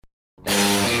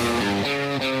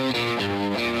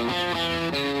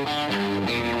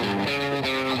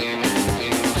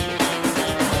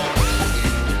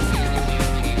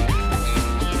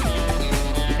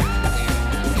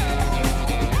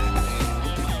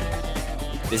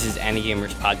This is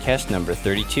Anigamers Podcast number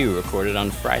 32, recorded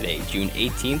on Friday, June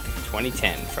 18th,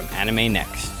 2010, from Anime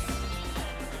Next.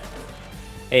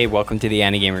 Hey, welcome to the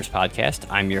Anigamers Podcast.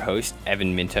 I'm your host,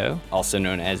 Evan Minto, also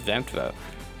known as Vemtvo.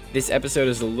 This episode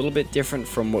is a little bit different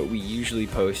from what we usually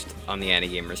post on the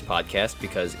Anigamers Podcast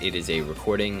because it is a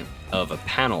recording of a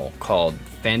panel called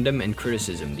Fandom and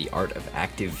Criticism, the Art of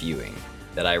Active Viewing,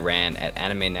 that I ran at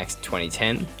Anime Next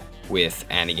 2010 with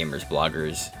Anigamers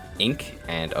bloggers Inc.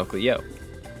 and Uncle Yo.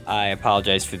 I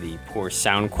apologize for the poor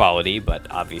sound quality, but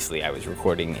obviously I was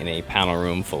recording in a panel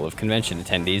room full of convention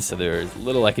attendees, so there's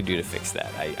little I could do to fix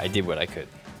that. I did what I could.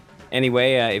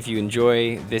 Anyway, if you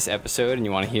enjoy this episode and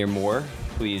you want to hear more,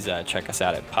 please check us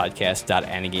out at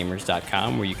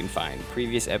podcast.anigamers.com, where you can find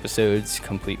previous episodes,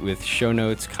 complete with show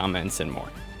notes, comments, and more.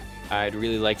 I'd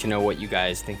really like to know what you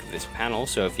guys think of this panel,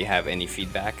 so if you have any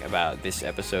feedback about this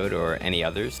episode or any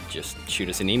others, just shoot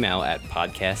us an email at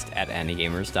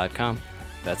podcast@anigamers.com.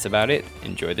 That's about it.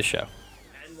 Enjoy the show.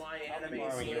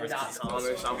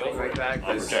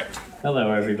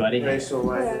 Hello, everybody. How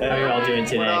are you all doing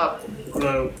today?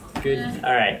 Hello. Good.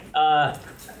 All right. I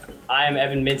am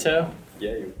Evan Minto.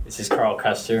 This is Carl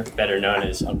Custer, better known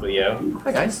as Uncle Yo.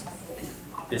 Hi, guys.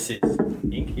 This is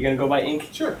Ink. You gonna go by Ink?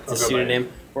 Sure. It's a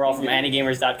pseudonym. We're all from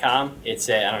Anigamers.com. It's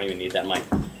I don't even need that mic.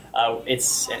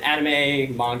 It's an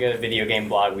anime, manga, video game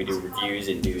blog. We do reviews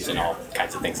and news and all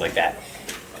kinds of things like that.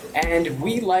 And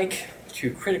we like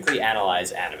to critically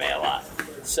analyze anime a lot.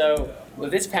 So what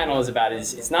this panel is about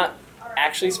is, it's not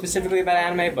actually specifically about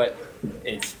anime, but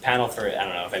it's a panel for, I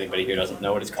don't know if anybody here doesn't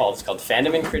know what it's called. It's called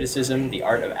Fandom and Criticism, the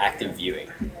Art of Active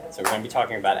Viewing. So we're going to be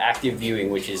talking about active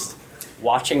viewing, which is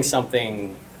watching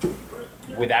something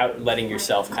without letting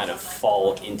yourself kind of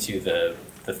fall into the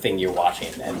thing you're watching,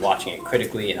 and watching it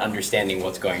critically and understanding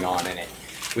what's going on in it,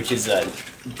 which is a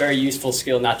very useful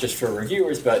skill, not just for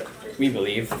reviewers, but we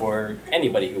believe for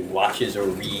anybody who watches or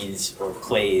reads or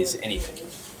plays anything.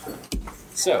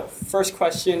 So, first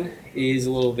question is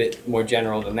a little bit more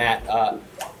general than that.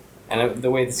 And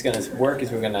the way this is going to work is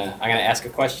I'm going to ask a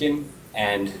question,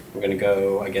 and we're going to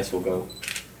go, I guess we'll go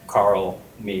Carl,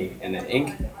 me, and then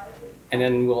Ink. And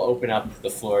then we'll open up the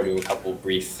floor to a couple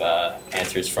brief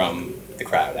answers from the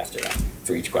crowd after that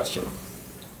for each question.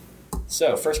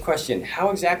 So, first question, how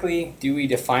exactly do we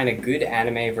define a good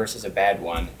anime versus a bad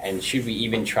one? And should we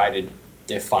even try to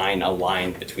define a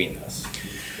line between those?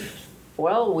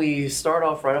 Well, we start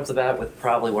off right off the bat with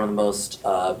probably one of the most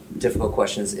difficult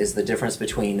questions, is the difference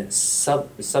between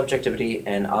subjectivity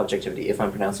and objectivity, if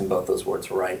I'm pronouncing both those words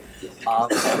right.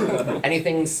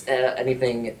 Anything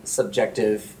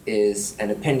subjective is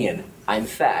an opinion. I'm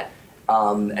fat.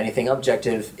 Anything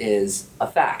objective is a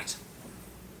fact.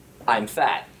 I'm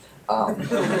fat.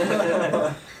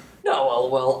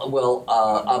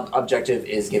 Objective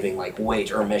is giving like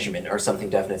weight or measurement or something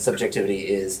definite. Subjectivity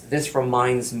is this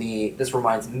reminds me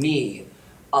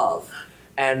of.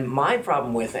 And my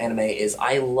problem with anime is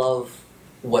I love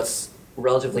what's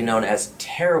relatively known as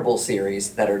terrible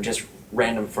series that are just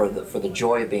random for the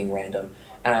joy of being random.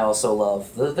 And I also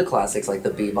love the classics like the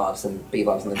Bebops and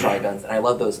the Triguns, and I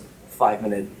love those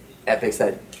 5-minute epics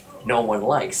that no one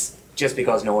likes just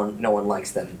because no one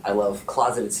likes them. I love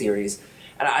closeted series.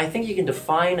 And I think you can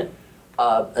define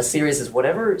a series as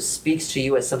whatever speaks to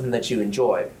you as something that you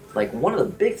enjoy. Like, one of the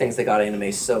big things that got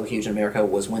anime so huge in America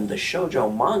was when the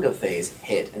shoujo manga phase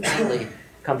hit, and suddenly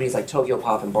companies like Tokyo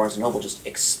Pop and Barnes & Noble just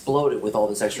exploded with all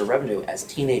this extra revenue as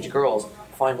teenage girls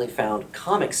finally found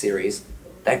comic series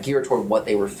that geared toward what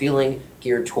they were feeling,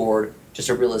 geared toward just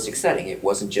a realistic setting. It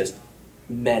wasn't just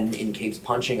men in capes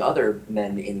punching other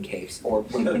men in capes, or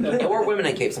women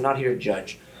in capes. I'm not here to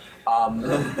judge.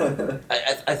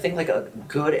 I think like a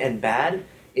good and bad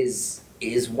is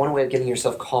one way of getting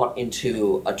yourself caught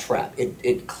into a trap.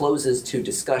 It closes to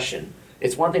discussion.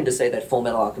 It's one thing to say that Full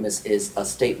Metal Alchemist is a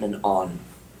statement on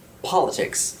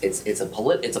politics. It's a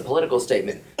political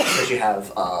statement because you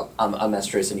have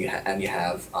Amestris and you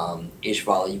have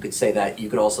Ishvala. You could say that. You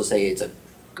could also say it's a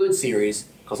good series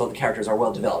because all the characters are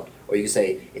well developed, or you could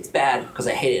say it's bad because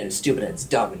I hate it and it's stupid and it's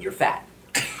dumb and you're fat.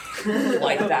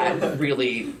 Like, that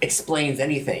really explains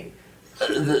anything.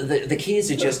 The key is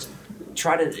to just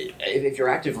try to, if you're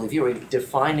actively viewing,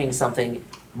 defining something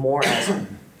more as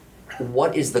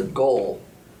what is the goal,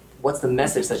 what's the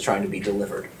message that's trying to be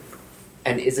delivered,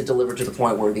 and is it delivered to the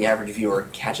point where the average viewer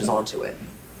catches on to it?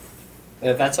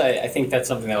 I think that's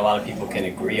something that a lot of people can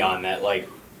agree on, that like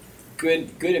good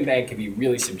and bad can be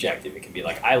really subjective. It can be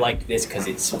like, I liked this because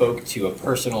it spoke to a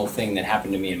personal thing that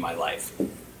happened to me in my life.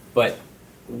 But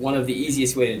one of the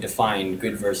easiest way to define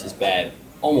good versus bad,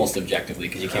 almost objectively,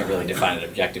 because you can't really define it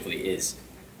objectively, is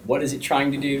what is it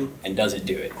trying to do and does it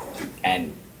do it?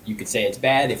 And you could say it's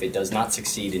bad if it does not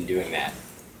succeed in doing that.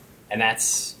 And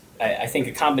that's, I think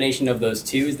a combination of those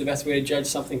two is the best way to judge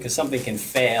something, because something can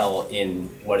fail in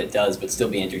what it does but still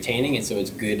be entertaining, and so it's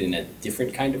good in a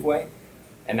different kind of way.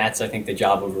 And that's, I think, the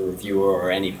job of a reviewer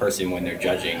or any person when they're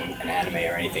judging an anime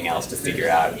or anything else, to figure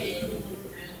out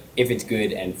if it's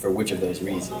good and for which of those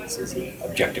reasons is it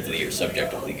objectively or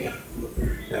subjectively good.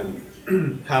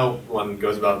 And how one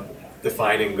goes about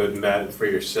defining good and bad for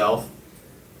yourself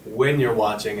when you're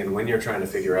watching and when you're trying to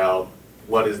figure out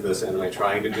what is this anime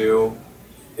trying to do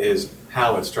is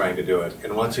how it's trying to do it.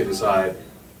 And once you decide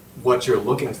what you're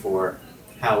looking for,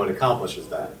 how it accomplishes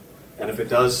that. And if it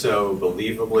does so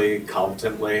believably,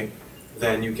 competently,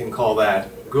 then you can call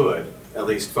that good, at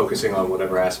least focusing on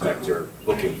whatever aspect you're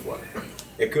looking for.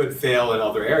 It could fail in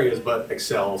other areas, but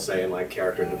excel, say, in like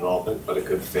character development, but it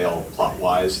could fail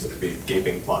plot-wise. There could be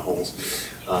gaping plot holes.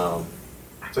 So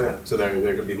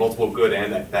there could be multiple good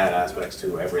and bad aspects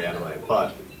to every anime,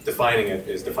 but defining it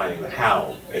is defining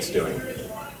how it's doing.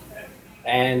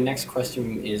 And next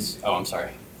question is, oh, I'm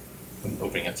sorry. I'm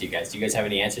opening up to you guys. Do you guys have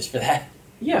any answers for that?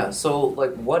 Yeah, so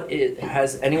like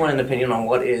has anyone an opinion on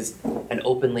what is an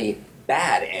openly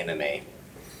bad anime?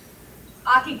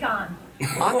 Akikon.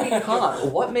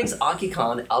 Akikon. What makes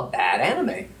Akikon a bad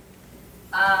anime?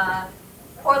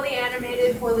 Poorly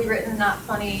animated, poorly written, not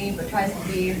funny, but tries to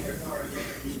be.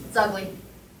 It's ugly.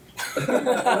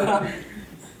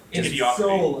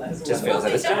 Just fails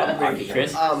at its job.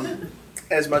 Chris?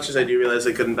 As much as I do realize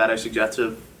that good and bad are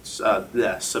subjective,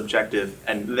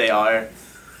 and they are,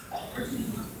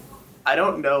 I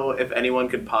don't know if anyone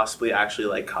could possibly actually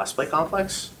like Cosplay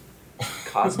Complex.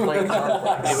 Cosplay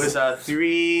Complex. It was a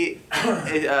three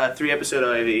episode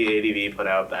ADV put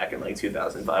out back in like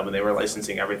 2005 when they were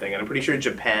licensing everything, and I'm pretty sure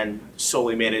Japan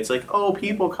solely made it. It's like, oh,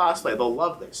 people cosplay, they'll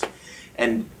love this,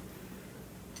 and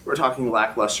we're talking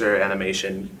lackluster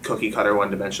animation, cookie cutter,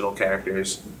 one-dimensional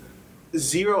characters.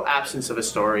 Zero absence of a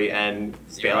story and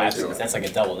Zero absence. That's like a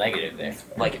double negative there.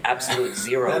 Like absolute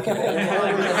zero.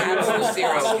 Absolute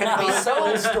zero.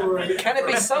 Can it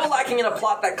be so lacking in a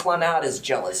plot that Clannad is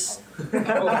jealous? Don't you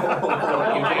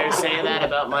dare say that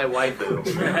about my waifu.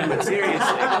 But seriously,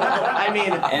 I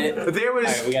mean, there was.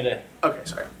 All right, we gotta. Okay,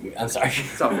 sorry. I'm sorry.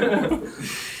 It's all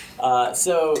good.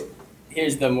 So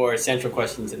here's the more central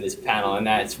question to this panel, and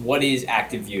that's what is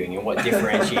active viewing and what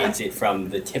differentiates it from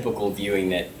the typical viewing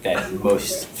that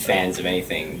most fans of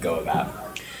anything go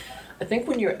about? I think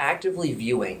when you're actively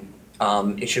viewing,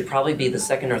 it should probably be the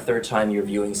second or third time you're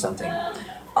viewing something.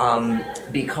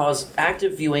 Because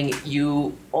active viewing,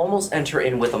 you almost enter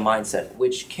in with a mindset,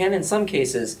 which can in some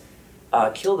cases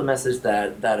kill the message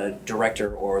that a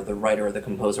director or the writer or the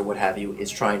composer, what have you, is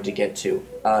trying to get to.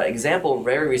 Example,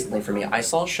 very recently for me, I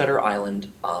saw Shutter Island.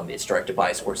 It's directed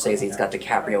by Scorsese. It's got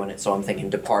DiCaprio in it, so I'm thinking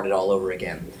Departed all over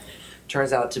again.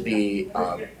 Turns out to be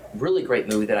a really great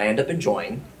movie that I end up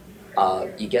enjoying.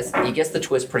 You guess the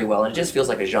twist pretty well, and it just feels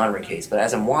like a genre case. But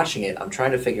as I'm watching it, I'm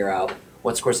trying to figure out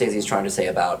what Scorsese is trying to say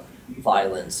about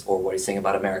violence or what he's saying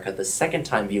about America. The second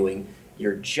time viewing,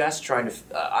 you're just trying to...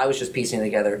 I was just piecing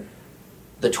together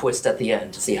the twist at the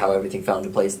end to see how everything fell into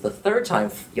place. The third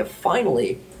time, you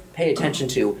finally pay attention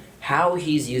to how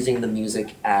he's using the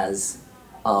music as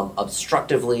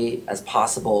obstructively as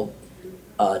possible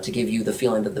to give you the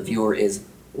feeling that the viewer is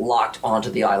locked onto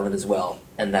the island as well,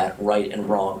 and that right and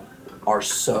wrong are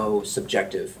so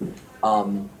subjective.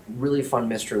 Really fun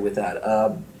mystery with that.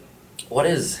 What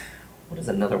is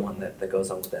another one that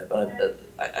goes on with that?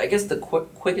 I guess the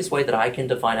quickest way that I can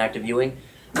define active viewing,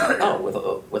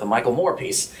 with a Michael Moore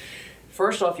piece.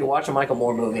 First off, you watch a Michael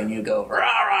Moore movie and you go, rah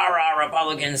rah rah,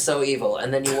 Republicans so evil,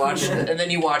 and then you watch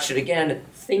it again,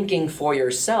 thinking for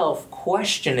yourself,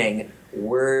 questioning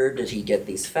where did he get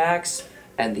these facts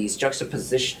and these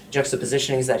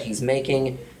juxtapositionings that he's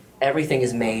making. Everything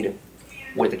is made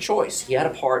with a choice. He had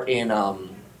a part in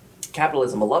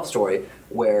Capitalism, a Love Story,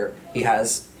 where he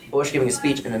has Bush giving a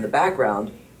speech, and in the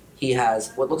background he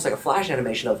has what looks like a flash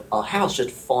animation of a house just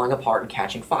falling apart and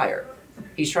catching fire.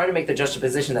 He's trying to make the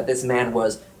juxtaposition that this man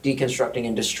was deconstructing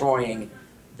and destroying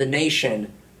the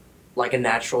nation like a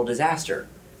natural disaster,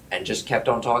 and just kept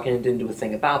on talking and didn't do a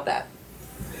thing about that.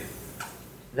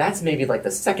 That's maybe like the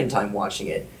second time watching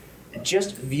it.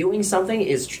 Just viewing something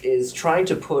is trying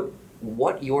to put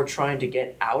what you're trying to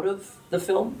get out of the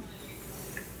film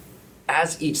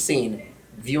as each scene,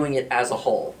 viewing it as a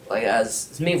whole. Like,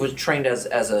 as me was trained as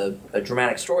a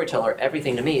dramatic storyteller,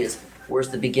 everything to me is where's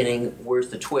the beginning, where's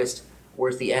the twist,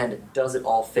 where's the end, does it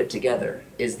all fit together?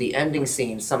 Is the ending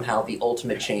scene somehow the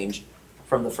ultimate change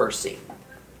from the first scene?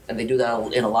 And they do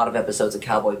that in a lot of episodes of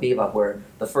Cowboy Bebop, where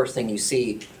the first thing you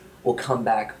see will come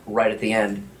back right at the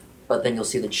end, but then you'll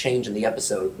see the change in the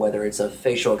episode, whether it's a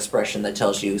facial expression that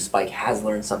tells you Spike has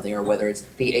learned something, or whether it's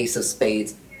the Ace of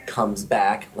Spades comes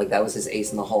back, like that was his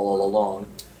ace in the hole all along.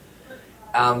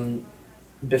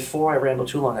 Before I ramble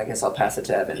too long, I guess I'll pass it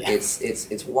to Evan. Yeah.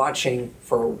 It's watching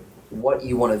for what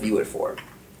you want to view it for.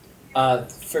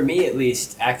 For me, at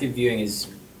least, active viewing is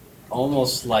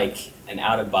almost like an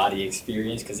out-of-body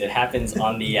experience because it happens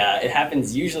on the. It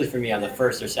happens usually for me on the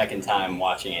first or second time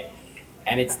watching it,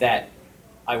 and it's that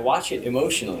I watch it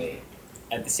emotionally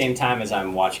at the same time as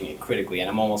I'm watching it critically, and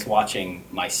I'm almost watching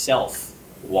myself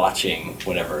watching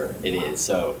whatever it is.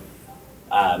 So,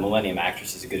 Millennium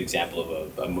Actress is a good example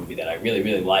of a movie that I really,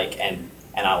 really like, and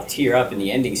I'll tear up in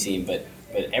the ending scene, but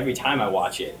every time I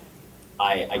watch it,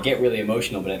 I get really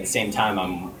emotional, but at the same time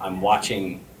I'm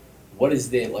watching what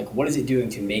is it doing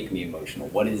to make me emotional?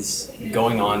 What is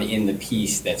going on in the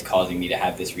piece that's causing me to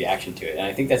have this reaction to it? And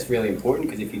I think that's really important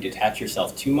because if you detach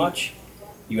yourself too much,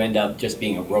 you end up just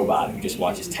being a robot who just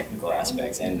watches technical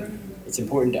aspects. And it's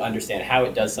important to understand how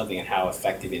it does something and how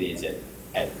effective it is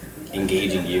at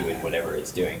engaging you in whatever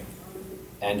it's doing.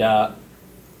 And I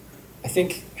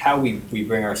think how we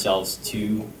bring ourselves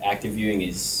to active viewing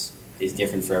is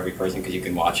different for every person because you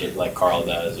can watch it like Carl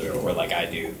does or like I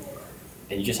do.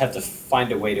 And you just have to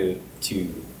find a way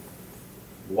to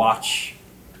watch,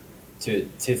 to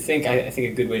think. I think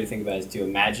a good way to think about it is to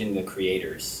imagine the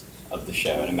creators of the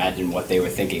show and imagine what they were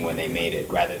thinking when they made it,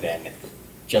 rather than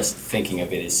just thinking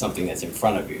of it as something that's in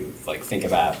front of you. Like, think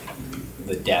about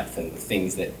the depth and the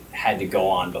things that had to go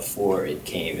on before it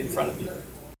came in front of you.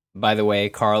 By the way,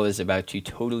 Carl is about to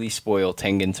totally spoil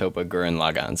Tengen Toppa Gurren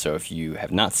Lagann, so if you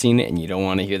have not seen it and you don't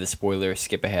want to hear the spoiler,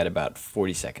 skip ahead about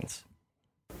 40 seconds.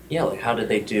 Yeah, like how did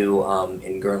they do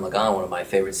in Gurren Lagann? One of my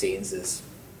favorite scenes is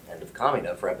End of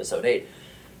Kamina for episode 8.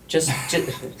 Just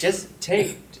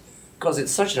take, because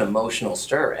it's such an emotional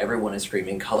stir. Everyone is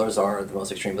screaming. Colors are the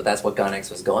most extreme, but that's what Gainax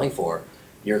was going for.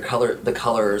 The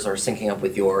colors are syncing up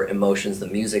with your emotions. The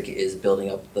music is building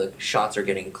up. The shots are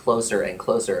getting closer and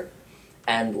closer,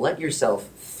 and let yourself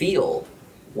feel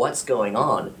what's going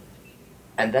on,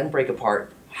 and then break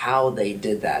apart how they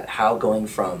did that. How going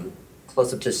from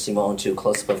close up to Simone to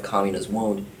close up of Kamina's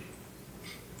wound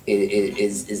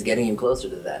is getting you closer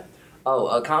to that.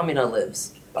 Oh, Kamina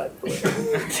lives, by the way.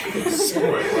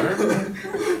 Spoiler.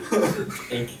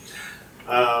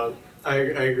 I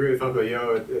agree with Uncle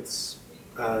Yo. It's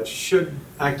should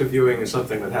active viewing is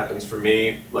something that happens for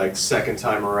me like second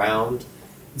time around.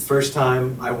 First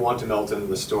time, I want to melt into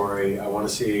the story. I want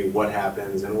to see what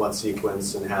happens and what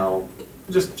sequence and how.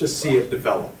 Just see it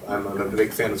develop. I'm a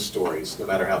big fan of stories, no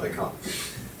matter how they come.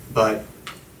 But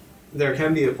there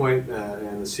can be a point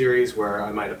in the series where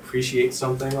I might appreciate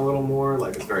something a little more,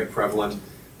 like it's very prevalent,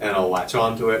 and I'll latch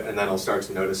onto it, and then I'll start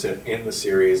to notice it in the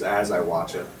series as I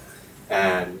watch it.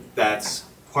 And that's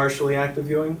partially active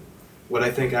viewing. What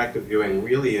I think active viewing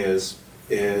really is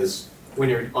when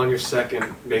you're on your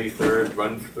second, maybe third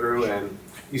run through, and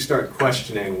you start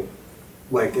questioning,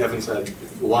 like Evan said,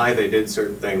 why they did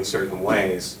certain things certain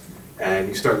ways, and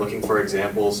you start looking for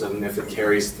examples and if it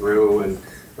carries through, and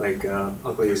like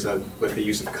Uncle Lee said, with the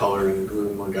use of color in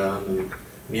Gurren Lagann and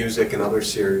music and other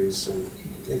series, and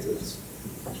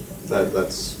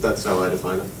that's how I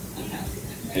define it.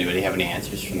 Anybody have any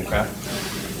answers from the crowd?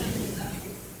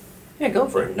 Yeah, go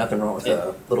for it. Nothing wrong with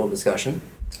a little discussion.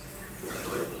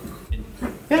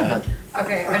 Yeah.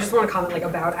 Okay, I just want to comment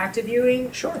about active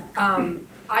viewing. Sure.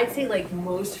 I'd say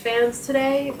most fans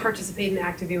today participate in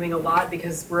active viewing a lot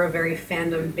because we're a very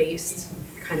fandom-based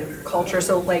kind of culture.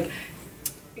 So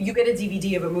you get a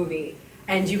DVD of a movie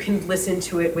and you can listen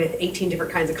to it with 18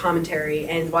 different kinds of commentary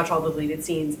and watch all the deleted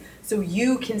scenes. So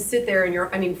you can sit there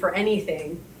and for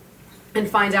anything and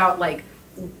find out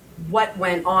what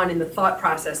went on in the thought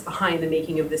process behind the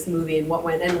making of this movie and what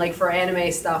went, and for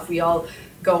anime stuff, we all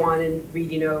go on and read,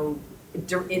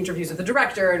 interviews with the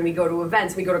director, and we go to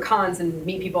events, we go to cons and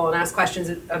meet people and ask questions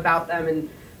about them, and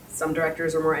some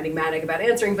directors are more enigmatic about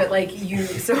answering, but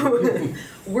so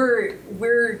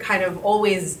we're kind of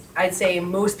always, I'd say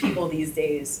most people these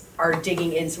days are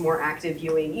digging into more active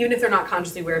viewing, even if they're not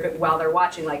consciously aware of it while they're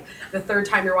watching. The third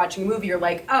time you're watching a movie, you're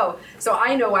like, oh, so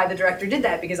I know why the director did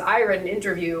that because I read an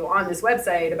interview on this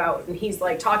website and he's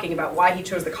talking about why he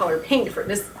chose the color pink for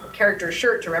this character's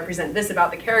shirt to represent this about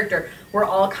the character. We're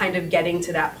all kind of getting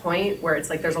to that point where it's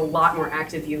there's a lot more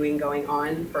active viewing going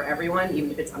on for everyone, even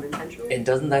if it's unintentional. And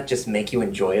doesn't that just make you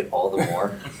enjoy it all the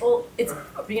more? Well, it's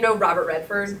Robert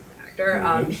Redford,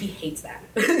 actor. He hates that.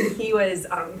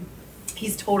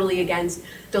 he's totally against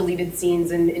deleted scenes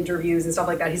and interviews and stuff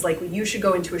like that. He's like, you should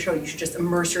go into a show, you should just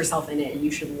immerse yourself in it, and you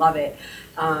should love it.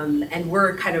 And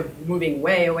we're kind of moving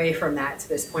way away from that to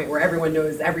this point where everyone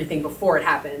knows everything before it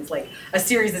happens. Like, a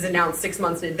series is announced 6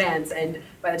 months in advance, and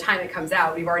by the time it comes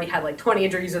out, we've already had like 20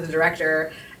 interviews with the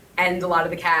director and a lot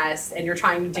of the cast, and you're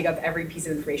trying to dig up every piece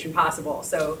of information possible.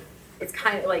 So it's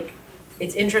kind of like,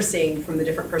 it's interesting from the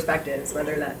different perspectives,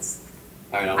 whether that's,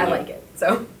 All right, I like it,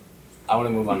 so. I want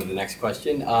to move on to the next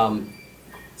question.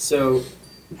 So,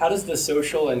 how does the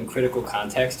social and critical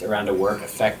context around a work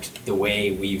affect the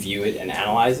way we view it and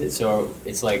analyze it? So,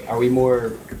 it's like, are we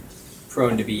more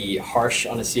prone to be harsh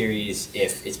on a series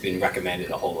if it's been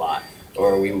recommended a whole lot,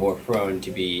 or are we more prone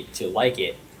to like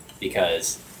it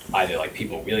because either like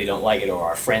people really don't like it or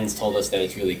our friends told us that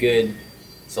it's really good?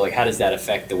 So, like, how does that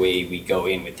affect the way we go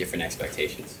in with different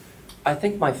expectations? I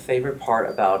think my favorite part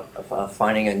about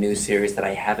finding a new series that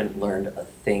I haven't learned a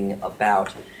thing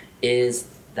about is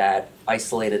that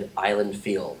isolated island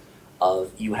feel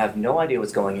of you have no idea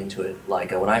what's going into it. Like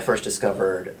when I first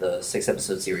discovered the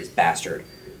 6-episode series Bastard.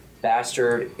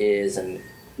 Bastard is an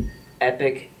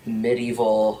epic,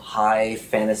 medieval, high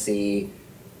fantasy,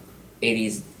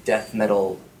 80s death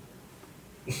metal.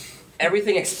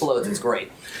 Everything explodes, it's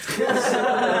great.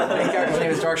 The main character's name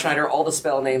is Dark Schneider. All the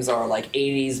spell names are like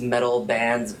 80s metal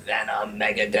bands, Venom,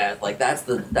 Megadeth. Like that's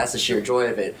the sheer joy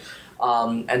of it.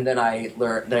 And then I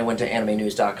went to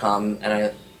AnimeNews.com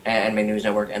and Anime News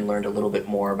Network and learned a little bit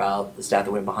more about the staff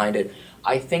that went behind it.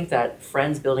 I think that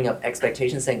friends building up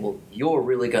expectations, saying, "Well, you're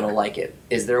really gonna like it,"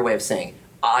 is their way of saying,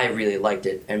 "I really liked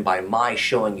it, and by my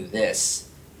showing you this,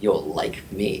 you'll like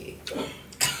me."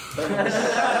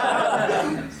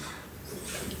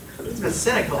 It's been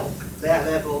cynical. That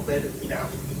little bit,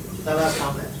 that last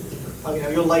comment.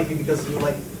 You'll like me because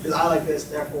I like this,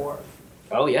 therefore.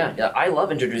 Oh yeah. I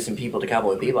love introducing people to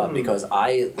Cowboy Bebop because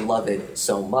I love it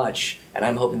so much, and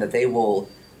I'm hoping that they will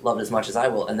love it as much as I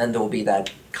will, and then there will be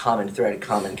that common thread,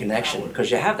 common connection, because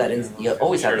you have that. You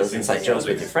always have those inside jokes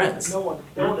with your friends. No one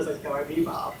does like Cowboy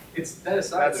Bebop. It's that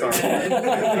aside. That's You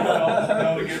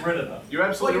know to get rid of them. You're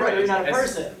absolutely Well, right. you're not a As-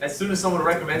 person. As soon as someone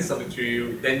recommends something to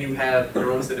you, then you have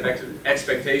your own set of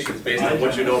expectations based on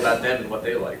what you know about them and what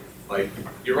they like. Like,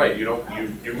 you're right. You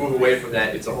move away from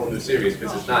that. It's a whole new series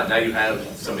because it's not. Now you have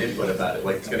some input about it.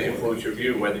 Like, it's going to influence your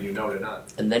view whether you know it or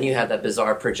not. And then you have that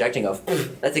bizarre projecting of,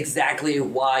 that's exactly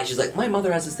why. She's like, my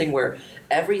mother has this thing where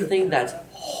everything that's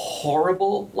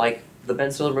horrible, like the Ben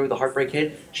Stiller movie, The Heartbreak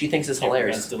Kid, she thinks is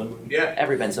hilarious. Yeah.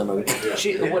 Every Ben Stiller movie.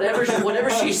 Whatever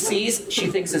she sees, she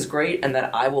thinks is great and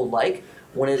that I will like,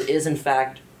 when it is in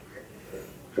fact,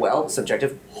 well,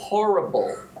 subjective,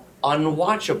 horrible,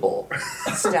 unwatchable,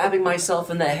 stabbing myself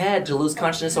in the head to lose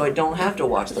consciousness so I don't have to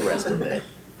watch the rest of it.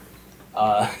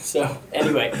 So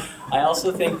anyway, I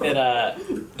also think that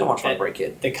Don't watch that Heartbreak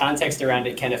Kid. the context around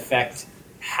it can affect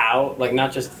how, like,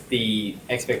 not just the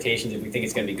expectations if we think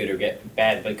it's going to be good or get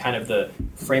bad, but kind of the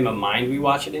frame of mind we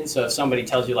watch it in. So if somebody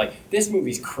tells you, like, this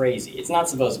movie's crazy, it's not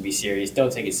supposed to be serious,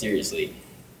 don't take it seriously,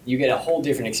 you get a whole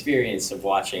different experience of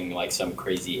watching, like, some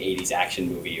crazy 80s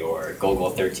action movie or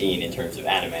Golgo 13 in terms of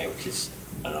anime, which is,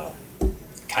 I don't know,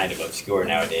 kind of obscure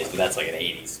nowadays, but that's like an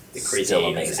 80s, the crazy Still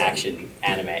 80s amazing. action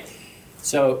anime.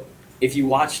 So if you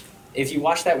watch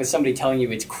that with somebody telling you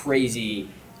it's crazy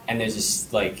and there's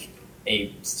just like a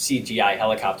CGI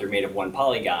helicopter made of one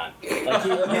polygon, like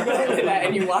you go into that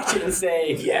and you watch it and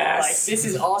say, Yes! like, this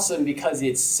is awesome because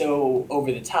it's so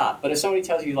over the top. But if somebody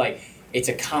tells you like it's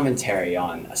a commentary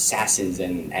on assassins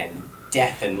and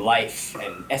death and life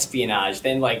and espionage,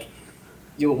 then like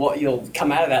you'll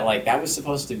come out of that like that was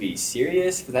supposed to be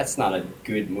serious, but that's not a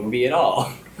good movie at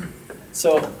all.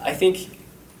 So I think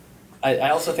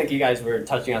I also think you guys were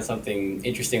touching on something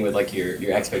interesting with like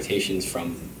your expectations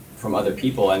from other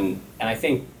people, and I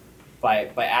think by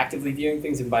actively viewing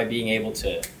things and by being able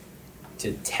to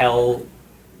tell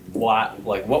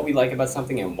what we like about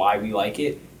something and why we like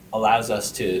it allows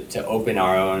us to open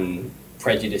our own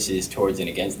prejudices towards and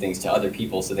against things to other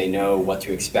people so they know what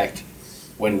to expect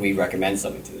when we recommend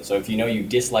something to them. So if you know you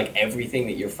dislike everything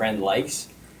that your friend likes,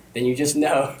 then you just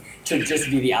know to just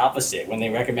be the opposite. When they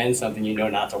recommend something, you know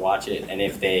not to watch it, and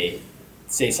if they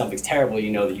say something's terrible,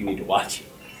 you know that you need to watch it.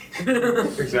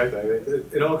 Exactly.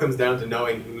 It all comes down to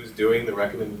knowing who's doing the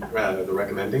recommending.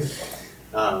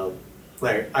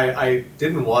 Like I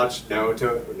didn't watch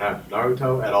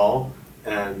Naruto at all,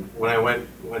 and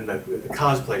when the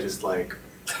cosplay just like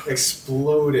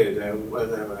exploded,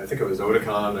 I think it was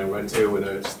Otakon I went to,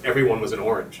 and everyone was in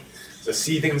orange. It's a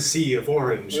seething sea of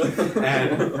orange,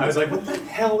 and I was like, "What the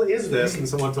hell is this?" And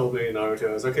someone told me Naruto.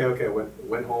 I was okay.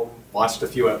 Went home, watched a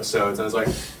few episodes, and I was like,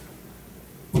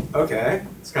 okay,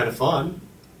 it's kind of fun.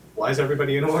 Why is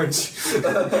everybody in orange? And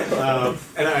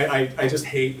I just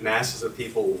hate masses of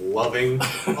people loving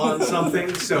on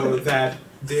something, so that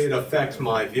did affect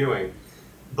my viewing.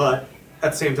 But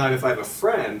at the same time, if I have a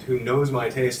friend who knows my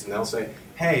taste and they'll say,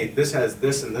 hey, this has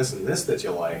this and this and this that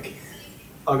you like,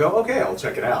 I'll go, okay, I'll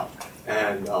check it out.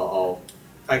 And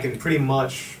I can pretty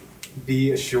much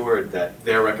be assured that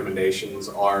their recommendations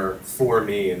are for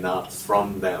me and not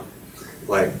from them.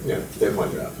 Like, they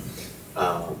pointed out.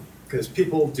 Because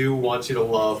people do want you to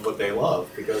love what they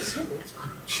love, because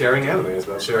sharing anime is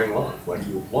about sharing love. Like,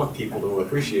 you want people to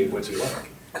appreciate what you like.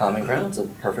 Common ground's a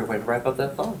perfect way to wrap up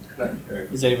that thought.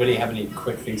 Does anybody have any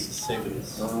quick things to say for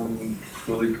this?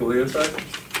 Cooley effect.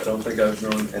 I don't think I've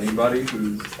known anybody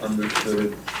who's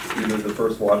understood it either the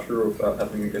first watcher or without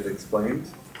having it get explained.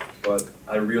 But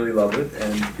I really love it,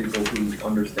 and people who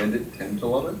understand it tend to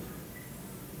love it.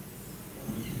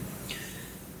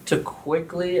 To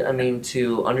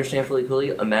understand Fully Cooley,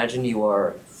 imagine you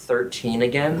are 13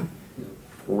 again.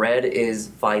 Red is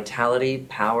vitality,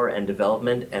 power, and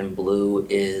development, and blue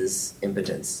is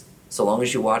impotence. So long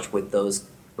as you watch with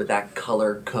that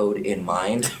color code in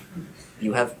mind,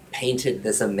 you have painted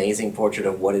this amazing portrait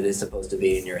of what it is supposed to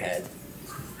be in your head.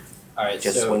 All right,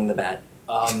 Just swing the bat.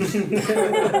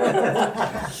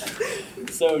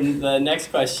 So the next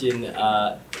question,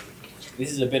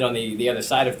 this is a bit on the other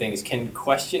side of things. Can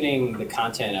questioning the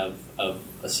content of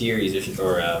a series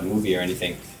or a movie or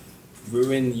anything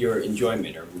ruin your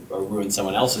enjoyment or ruin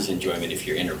someone else's enjoyment if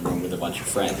you're in a room with a bunch of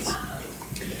friends?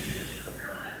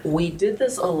 We did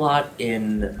this a lot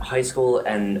in high school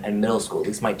and middle school, at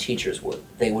least my teachers would.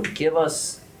 They would give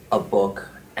us a book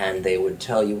and they would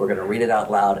tell you we're going to read it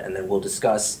out loud and then we'll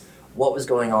discuss what was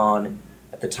going on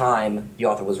at the time the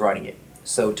author was writing it.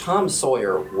 So Tom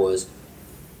Sawyer was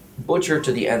butchered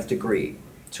to the nth degree,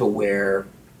 to where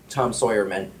Tom Sawyer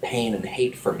meant pain and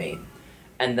hate for me.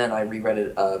 And then I reread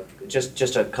it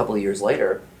just a couple of years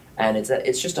later, and it's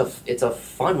a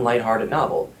fun, lighthearted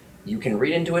novel. You can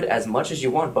read into it as much as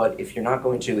you want, but if you're not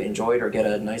going to enjoy it or get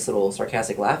a nice little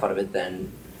sarcastic laugh out of it,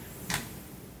 then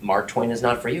Mark Twain is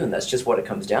not for you. And that's just what it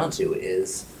comes down to,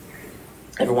 is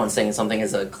everyone's saying something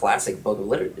is a classic book of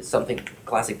literature,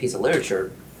 classic piece of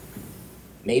literature,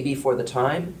 maybe for the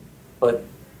time, but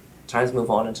times move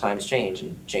on and times change,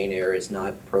 and Jane Eyre is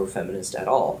not pro-feminist at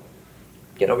all.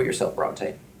 Get over yourself,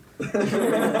 Bronte.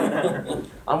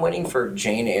 I'm waiting for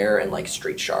Jane Eyre and like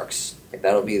Street Sharks. Like,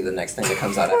 that'll be the next thing that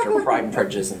comes out after Pride and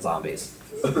Prejudice and Zombies.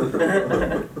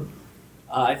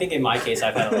 I think in my case,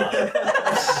 I've had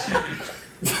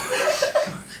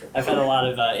a lot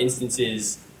of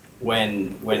instances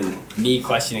when me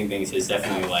questioning things has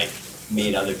definitely like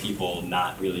made other people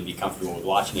not really be comfortable with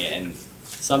watching it. And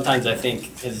sometimes I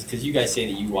think, because you guys say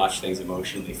that you watch things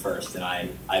emotionally first, and I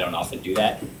don't often do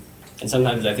that. And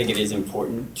sometimes I think it is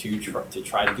important to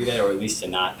try to do that, or at least to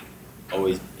not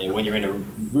always, and when you're in a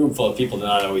room full of people, to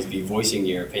not always be voicing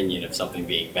your opinion of something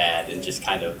being bad, and just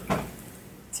kind of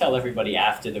tell everybody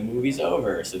after the movie's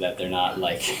over so that they're not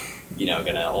like,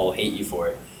 gonna all hate you for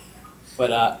it.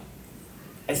 But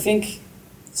I think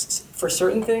for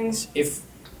certain things, if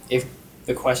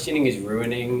the questioning is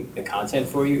ruining the content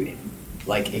for you,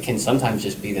 like, it can sometimes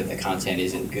just be that the content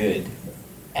isn't good.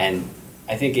 And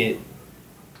I think I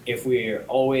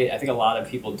think a lot of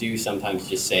people do sometimes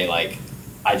just say, like,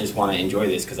 I just want to enjoy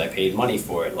this because I paid money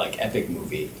for it, like Epic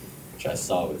Movie, which I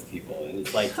saw with people, and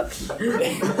it's like, I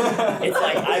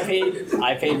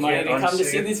paid money to come to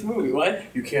see this movie. What?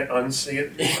 You can't unsee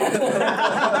it.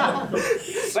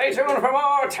 Stay tuned for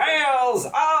more tales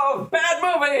of bad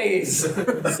movies.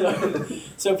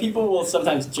 So people will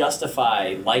sometimes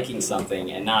justify liking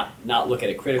something and not look at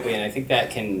it critically, and I think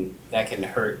that can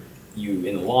hurt you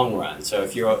in the long run. So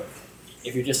if you're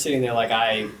just sitting there like,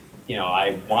 I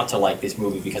want to like this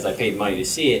movie because I paid money to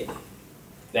see it,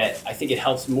 that I think it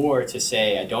helps more to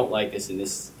say, I don't like this and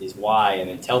this is why, and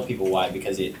then tell people why,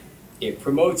 because it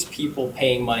promotes people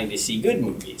paying money to see good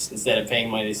movies instead of paying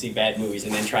money to see bad movies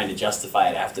and then trying to justify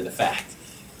it after the fact.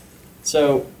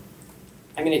 So,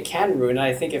 I mean, it can ruin it.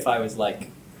 I think if I was like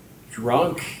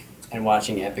drunk and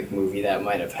watching Epic Movie, that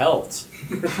might have helped.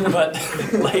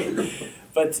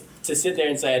 But to sit there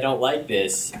and say I don't like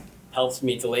this helps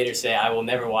me to later say I will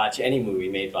never watch any movie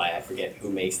made by, I forget who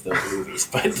makes those movies,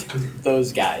 but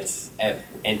those guys.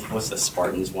 And what's the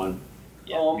Spartans one?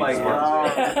 Yeah, Oh my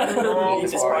god.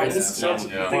 Meet the Spartans. Sounds,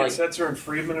 I think it's Setzer and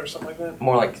Friedman or something like that.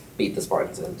 More like Beat the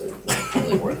Spartans, and it's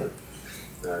really worth it.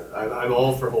 I'm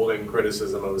all for holding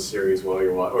criticism of a series while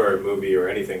you're or a movie or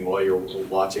anything while you're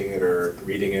watching it or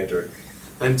reading it or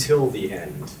until the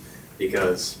end,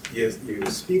 because you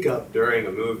speak up during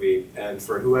a movie, and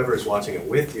for whoever's watching it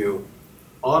with you,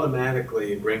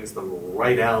 automatically brings them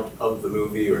right out of the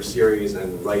movie or series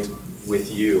and right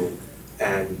with you,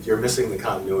 and you're missing the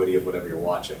continuity of whatever you're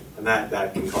watching, and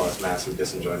that can cause massive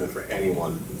disenjoyment for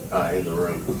anyone in the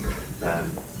room.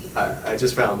 And I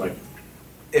just found, like,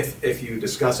 if you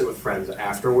discuss it with friends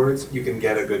afterwards, you can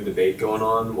get a good debate going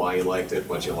on, why you liked it,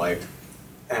 what you liked,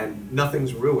 and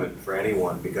nothing's ruined for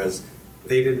anyone because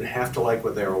they didn't have to like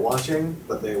what they were watching,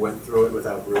 but they went through it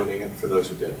without ruining it for those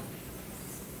who did.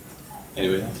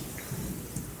 Anybody else?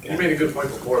 You made a good point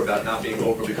before about not being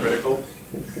overly critical.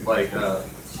 Like,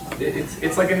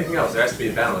 it's like anything else. There has to be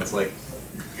a balance. Like,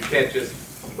 you can't just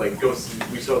like go.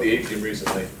 We saw the A-Team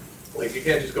recently. Like, you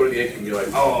can't just go to the A-Team and be like,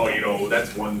 oh, you know, that's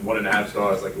 1.5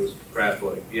 stars. Like, it was crap.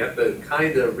 Like, you have to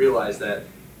kind of realize that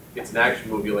it's an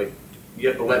action movie. Like, you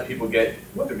have to let people get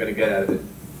what they're gonna get out of it.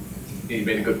 You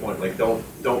made a good point. Like, don't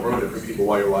ruin it for people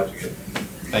while you're watching it.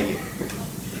 Thank you.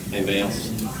 Anybody else?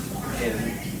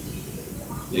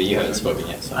 Yeah, you haven't spoken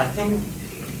yet, so. I think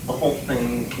the whole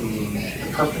thing,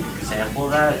 the perfect example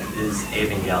of that is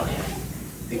Evangelion.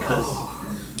 Because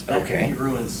that can be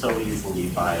ruined so easily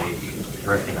by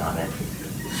ripping on it.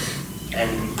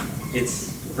 And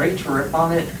it's great to rip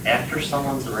on it after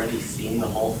someone's already seen the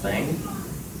whole thing,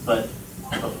 but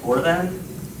before then,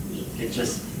 it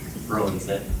just ruins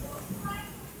it.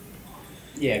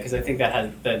 Yeah, because I think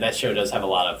that show does have a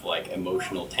lot of like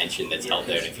emotional tension that's held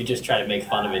there. And if you just try to make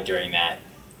fun of it during that,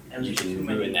 you can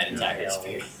ruin that entire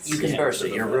experience. You can burst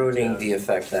it. You're ruining the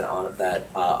effect that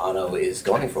Anno is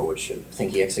going for, which I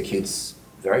think he executes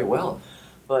very well.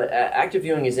 But active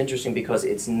viewing is interesting because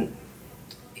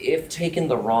if taken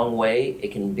the wrong way,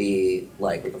 it can be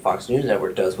like what the Fox News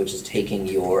Network does, which is taking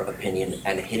your opinion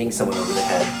and hitting someone over the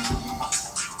head.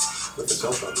 With the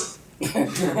cell phone.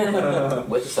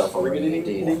 With the cell phone ringing,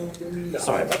 indeed.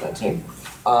 Sorry about that, team.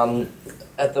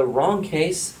 At the wrong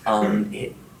case,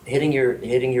 hitting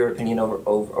your opinion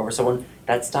over someone,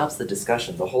 that stops the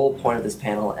discussion. The whole point of this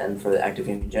panel and for the active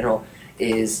viewing in general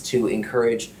is to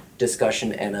encourage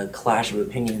discussion and a clash of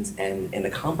opinions and a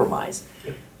compromise.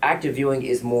 Active viewing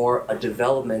is more a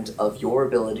development of your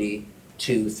ability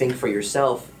to think for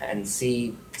yourself and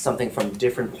see something from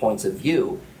different points of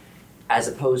view, as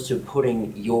opposed to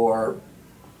putting your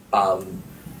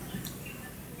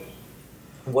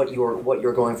what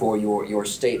you're going for, your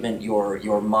statement,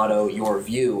 your motto, your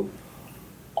view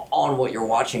on what you're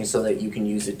watching, so that you can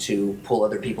use it to pull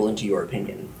other people into your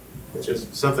opinion. Which is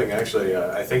something actually,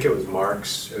 I think it was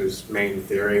Marx whose main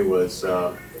theory was,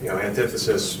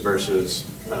 antithesis versus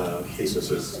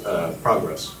thesis is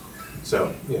progress.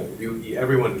 So,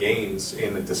 everyone gains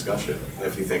in a discussion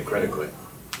if you think critically,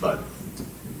 but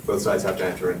both sides have to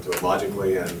enter into it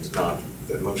logically and not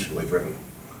emotionally driven.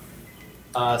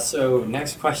 So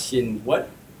next question, what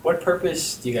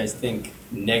purpose do you guys think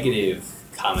negative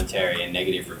commentary and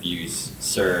negative reviews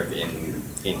serve in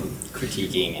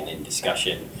critiquing and in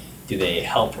discussion? Do they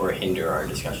help or hinder our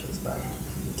discussions about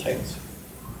titles?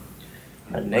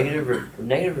 A negative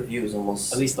review is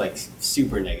almost, at least like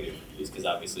super negative reviews, because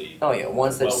obviously. Oh yeah,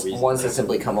 ones that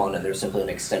simply come on and they're simply an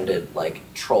extended like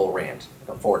troll rant,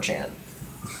 like a 4chan.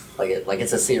 Like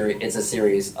it's a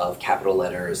series of capital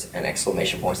letters and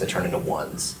exclamation points that turn into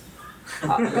ones.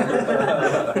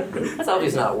 That's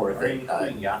obviously not worth it. Are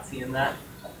you Yahtzee in that?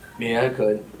 Yeah, it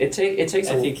could. It takes.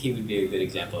 I think he would be a good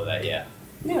example of that. Yeah.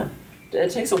 Yeah, it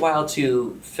takes a while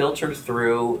to filter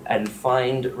through and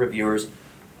find reviewers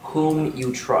whom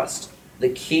you trust. The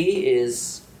key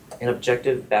is an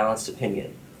objective, balanced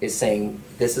opinion. Is saying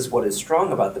this is what is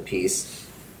strong about the piece.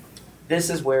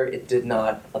 This is where it did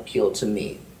not appeal to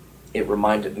me. It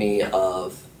reminded me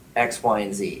of X, Y,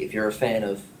 and Z. If you're a fan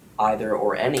of either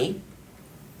or any,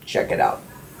 check it out.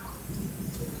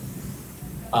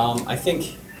 I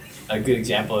think a good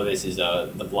example of this is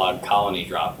the blog Colony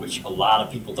Drop, which a lot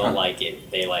of people don't like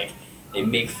it. They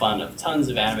make fun of tons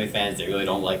of anime fans. They really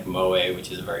don't like moe,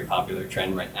 which is a very popular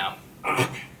trend right now.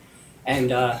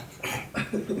 And that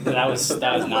was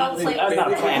not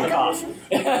a planned cough.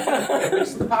 Which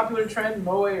is the popular trend,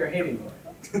 moe or hating moe?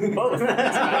 Both. One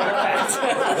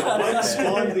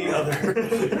spawned the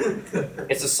other.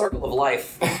 It's a circle of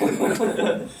life.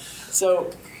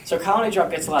 So Colony Drop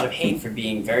gets a lot of hate for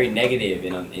being very negative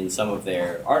in some of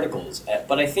their articles.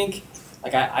 But I think,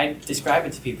 like I describe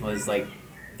it to people as like,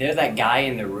 they're that guy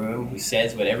in the room who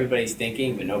says what everybody's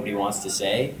thinking but nobody wants to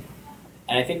say.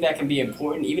 And I think that can be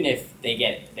important, even if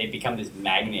they become this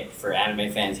magnet for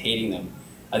anime fans hating them.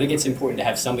 I think it's important to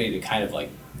have somebody to kind of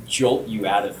like jolt you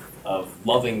out of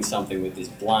loving something with this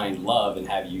blind love and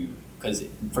have you because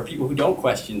for people who don't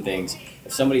question things,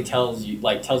 if somebody tells you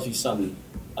some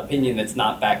opinion that's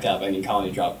not backed up, I mean,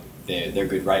 Colony Drop, they're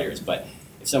good writers, but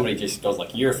if somebody just goes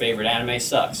like, your favorite anime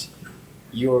sucks,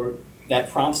 that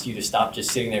prompts you to stop just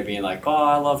sitting there being like, oh,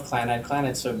 I love Clannad,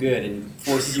 Clannad's so good, and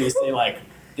forces you to say like,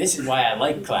 this is why I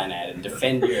like Clannad, and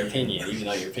defend your opinion, even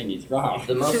though your opinion's wrong. It's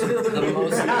one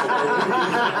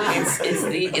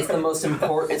of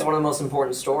the most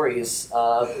important stories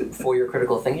for your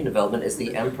critical thinking development is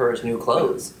the Emperor's New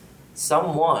Clothes.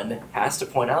 Someone has to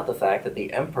point out the fact that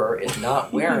the Emperor is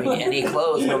not wearing any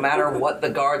clothes, no matter what the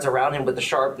guards around him with the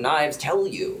sharp knives tell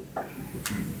you.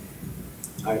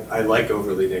 I like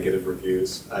overly negative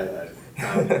reviews.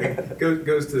 It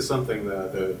goes to something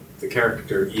the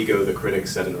character Ego the critic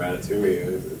said in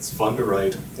Ratatouille. It's fun to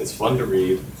write, it's fun to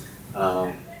read,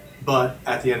 but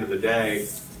at the end of the day,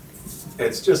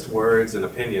 it's just words and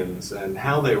opinions, and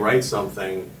how they write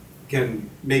something can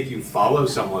make you follow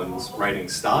someone's writing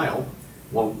style,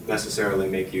 won't necessarily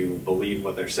make you believe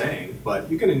what they're saying,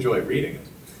 but you can enjoy reading it.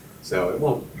 So it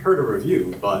won't hurt a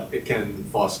review, but it can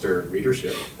foster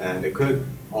readership, and it could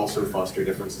also foster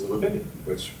differences of opinion,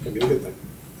 which can be a good thing.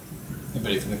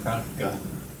 Anybody from the crowd? Go ahead.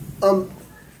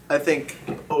 I think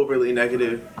overly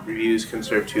negative reviews can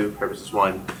serve two purposes.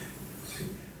 One,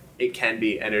 it can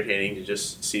be entertaining to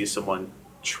just see someone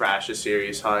trash a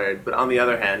series hard, but on the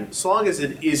other hand, as long as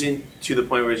it isn't to the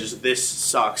point where it's just this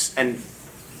sucks and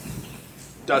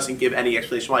doesn't give any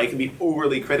explanation why, it can be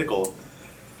overly critical.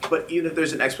 But even if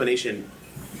there's an explanation,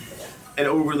 an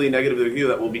overly negative review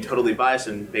that will be totally biased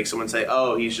and make someone say,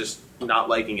 oh, he's just not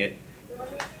liking it,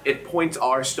 if points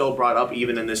are still brought up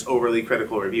even in this overly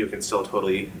critical review, can still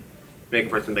totally make a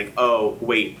person think, oh,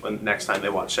 wait, when next time they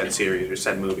watch said series or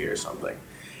said movie or something.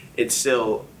 It's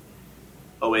still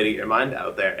a way to get your mind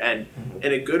out there. And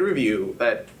in a good review,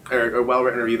 or a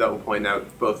well-written review that will point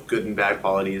out both good and bad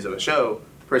qualities of a show,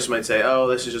 a person might say, oh,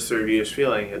 this is just the reviewer's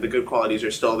feeling. If the good qualities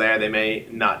are still there, they may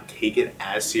not take it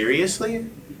as seriously,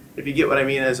 if you get what I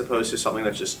mean, as opposed to something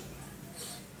that's just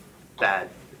bad.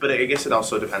 But I guess it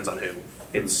also depends on who.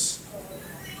 It's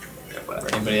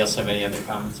whatever. Anybody else have any other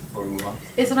comments before we move on?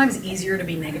 It's sometimes easier to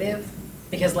be negative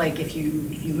because, like, if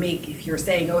you're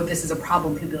saying, oh, this is a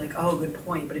problem, people be like, oh, good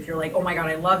point. But if you're like, oh my god,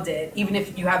 I loved it, even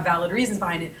if you have valid reasons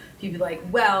behind it, people be like,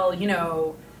 well,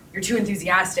 you're too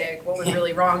enthusiastic. What was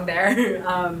really wrong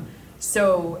there?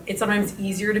 So it's sometimes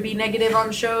easier to be negative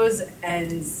on shows,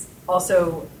 and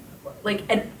also,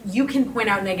 and you can point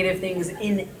out negative things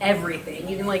in everything,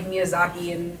 even like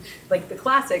Miyazaki and like the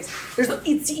classics.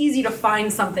 It's easy to find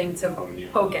something to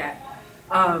poke at,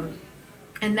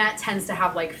 and that tends to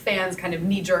have like fans kind of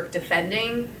knee-jerk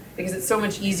defending because it's so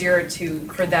much easier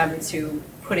for them to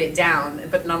put it down.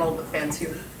 But not all the fans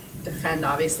who defend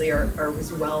obviously are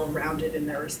as well-rounded in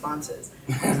their responses.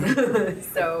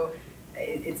 So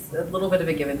it's a little bit of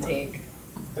a give and take.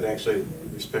 I'd actually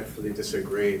respectfully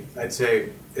disagree. I'd say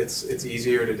it's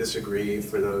easier to disagree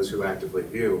for those who actively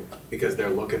view because they're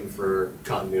looking for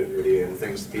continuity and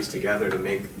things to piece together to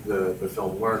make the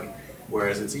film work,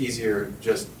 whereas it's easier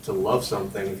just to love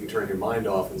something if you turn your mind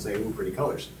off and say, ooh, pretty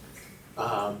colors.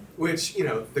 Which,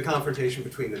 the confrontation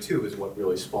between the two is what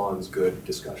really spawns good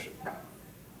discussion.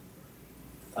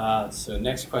 So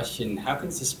next question, how can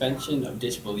suspension of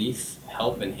disbelief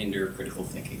help and hinder critical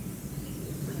thinking?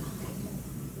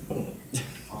 You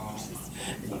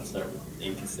want to start with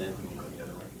inconsent and go the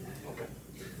other way? Okay.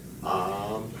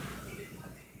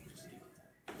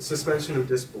 Suspension of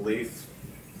disbelief.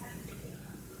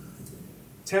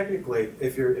 Technically,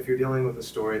 if you're dealing with a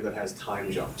story that has time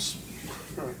jumps,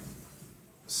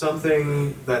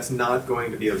 something that's not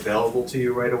going to be available to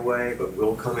you right away but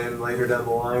will come in later down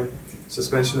the line,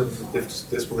 suspension of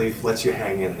disbelief lets you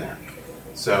hang in there.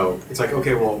 So it's like,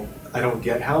 okay, well, I don't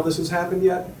get how this has happened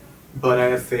yet, but I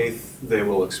have faith they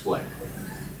will explain.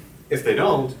 If they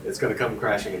don't, it's going to come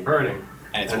crashing and burning.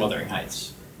 And it's Wuthering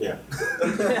Heights. Yeah.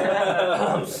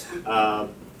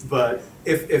 But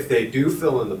if they do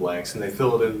fill in the blanks, and they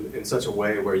fill it in such a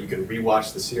way where you can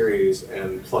rewatch the series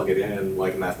and plug it in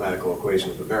like a mathematical equation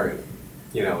with a variable,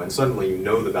 and suddenly you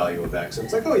know the value of X, and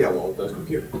it's like, oh yeah, well, it does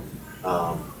compute.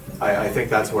 I think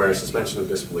that's where suspension of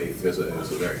disbelief is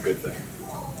a very good thing.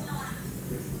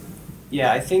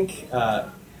 Yeah, I think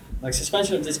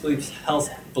suspension of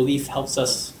disbelief helps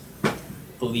us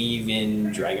believe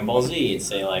in Dragon Ball Z and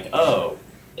say like, oh,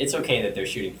 it's okay that they're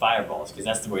shooting fireballs because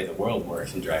that's the way the world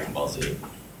works in Dragon Ball Z.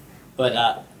 But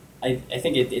I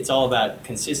think it's all about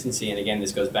consistency, and again,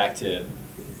 this goes back to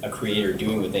a creator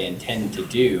doing what they intend to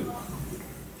do,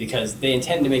 because they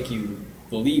intend to make you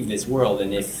believe this world,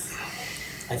 and if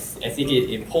I think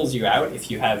it pulls you out if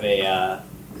you have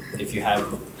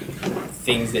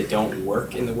things that don't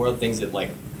work in the world, things that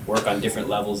like work on different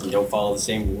levels and don't follow the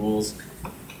same rules,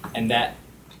 and that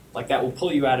will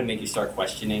pull you out and make you start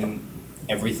questioning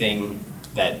everything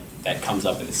that comes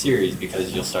up in the series,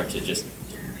 because you'll start to just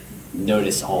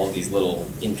notice all of these little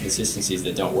inconsistencies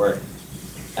that don't work.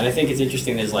 And I think it's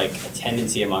interesting, there's like a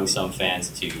tendency among some fans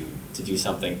to do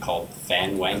something called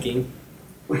fan wanking.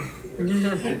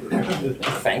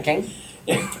 Fanking?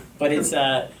 But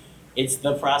it's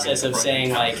the process of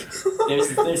saying like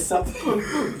there's something.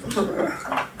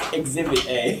 Exhibit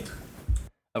A.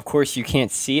 Of course you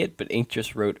can't see it, but Ink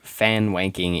just wrote fan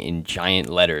wanking in giant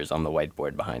letters on the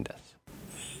whiteboard behind us.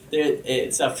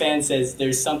 A fan says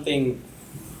there's something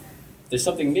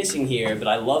missing here, but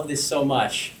I love this so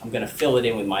much, I'm going to fill it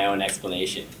in with my own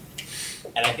explanation.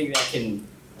 And I think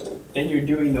then you're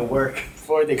doing the work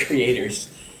for the creators.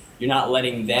 You're not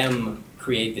letting them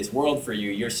create this world for you.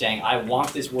 You're saying, I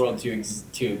want this world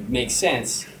to make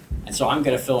sense, and so I'm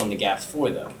going to fill in the gaps for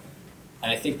them.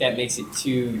 And I think that makes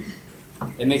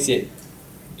it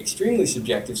extremely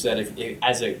subjective, so that if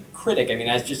as a critic, I mean,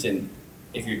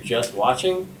 if you're just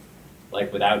watching,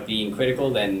 like without being critical,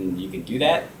 then you can do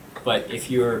that. But if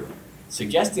you're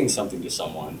suggesting something to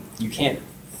someone, you can't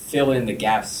fill in the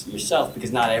gaps yourself,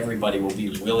 because not everybody will be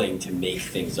willing to make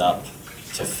things up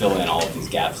to fill in all of these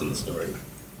gaps in the story.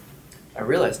 I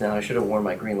realize now I should have worn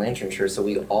my Green Lantern shirt so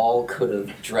we all could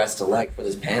have dressed alike for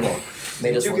this panel.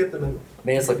 Made us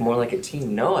look more like a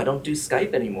team. No, I don't do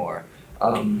Skype anymore.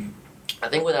 I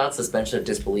think without suspension of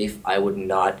disbelief, I would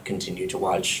not continue to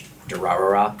watch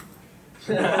Durarara.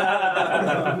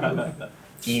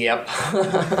 Yep.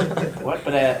 What?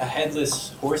 But a headless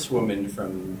horsewoman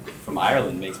from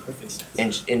Ireland makes perfect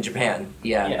sense. In Japan,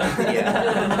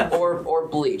 yeah. Or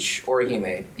Bleach, or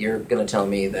Hime. You're gonna tell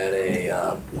me that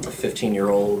a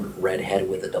 15-year-old redhead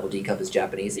with a double D cup is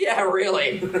Japanese? Yeah,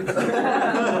 really.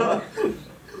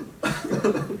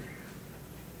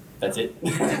 That's it.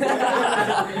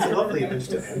 It's a lovely image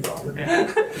to end on.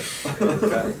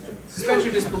 Suspension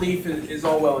of disbelief is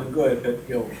all well and good, but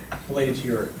related to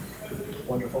your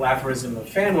wonderful aphorism of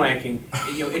fan wanking,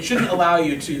 it shouldn't allow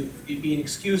you to be an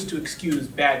excuse to excuse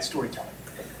bad storytelling.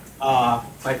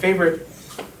 My favorite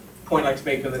point I like to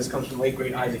make on this comes from the late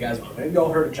great Isaac Asimov. Have you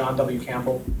all heard of John W.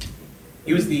 Campbell?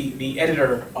 He was the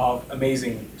editor of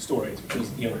Amazing Stories, which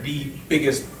was the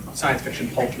biggest science fiction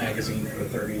pulp magazine in the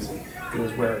 30s. And it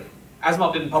was where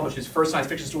Asimov didn't publish his first science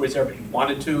fiction stories there, but he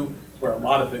wanted to. Where a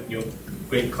lot of the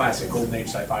great classic golden age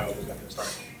sci-fi authors got their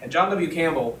start. And John W.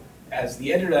 Campbell, as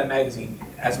the editor of that magazine,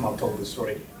 Asimov told this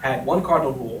story, had one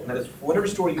cardinal rule, and that is, for whatever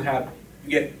story you have,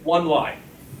 you get one line.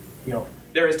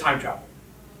 There is time travel.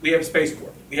 We have a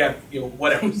spaceport. We have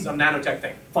whatever, some nanotech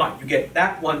thing. Fine, you get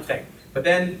that one thing. But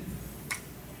then,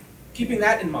 keeping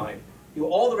that in mind,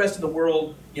 all the rest of the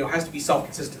world has to be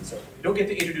self-consistent. So you don't get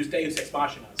to introduce Deus Ex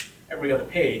Machina every other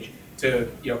page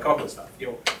to come up with stuff.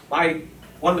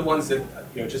 One of the ones that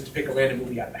just to pick a random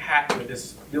movie out of the hat where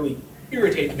this really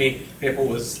irritated me, therefore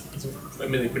was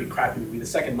admittedly a pretty crappy movie, the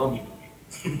second Mummy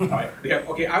movie. All right,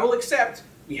 I will accept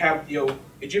we have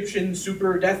Egyptian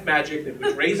super death magic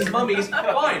which raises mummies.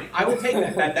 Fine, I will take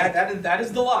that. That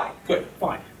is the lie. Good,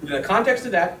 fine. Within the context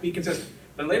of that, be consistent.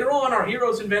 Then later on, our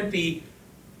heroes invent the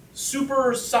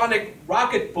supersonic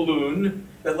rocket balloon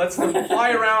that lets them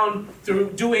fly around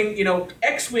through doing,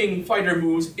 X-wing fighter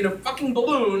moves in a fucking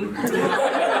balloon in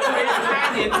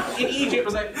Egypt. I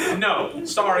was like, no,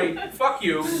 sorry, fuck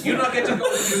you. You don't get to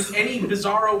go use any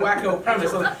bizarro wacko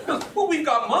premise. Like, well, we've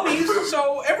got mummies,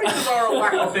 so every bizarro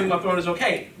wacko thing on Throne is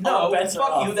okay. No,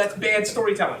 fuck you, that's bad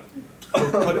storytelling.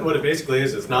 What it basically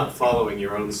is, it's not following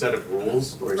your own set of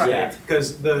rules.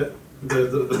 Because the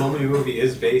Mummy movie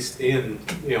is based in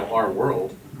our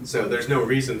world. So there's no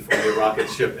reason for the rocket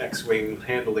ship X-wing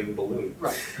handling balloon.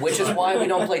 Right. Which is why we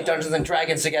don't play Dungeons and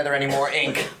Dragons together anymore,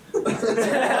 Inc. You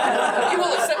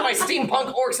will accept my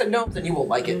steampunk orcs and gnomes, and you will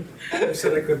like it. I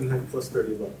said I couldn't have plus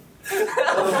 30 love.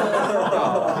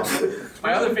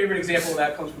 My other favorite example of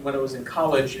that comes from when I was in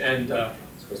college, and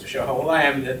supposed to show how old I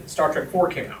am, that Star Trek 4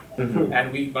 came out. Mm-hmm.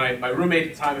 And my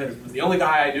roommate at the time was the only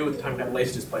guy I knew at the time who had a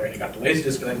Laserdisc player, and he got the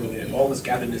Laserdisc of that movie, and all of us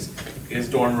gathered in his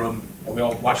dorm room, and we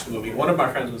all watched the movie. One of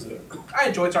my friends I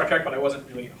enjoyed Star Trek, but I wasn't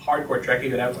really a hardcore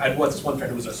Trekkie, but I had this one friend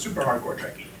who was a super hardcore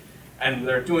Trekkie. And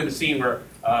they're doing the scene where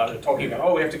they're talking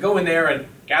about, we have to go in there and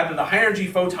gather the high energy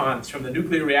photons from the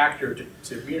nuclear reactor to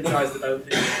re-energize the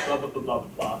blah, blah, blah, blah,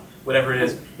 blah, whatever it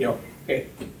is. Okay,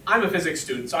 I'm a physics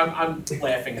student, so I'm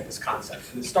laughing at this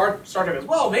concept. And Star Trek goes,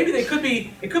 well, maybe it could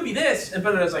be this. And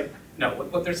but I was like, no,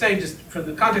 what they're saying just from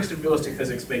the context of realistic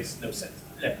physics makes no sense.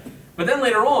 Yeah. But then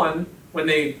later on, when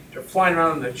they're flying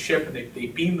around in the ship and they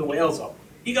beam the whales up,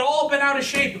 he got all bent out of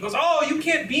shape because, oh, you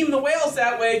can't beam the whales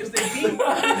that way because they beam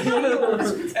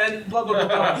and blah, blah,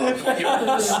 blah, blah.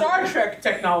 The Star Trek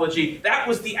technology, that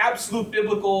was the absolute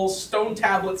biblical stone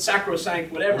tablet,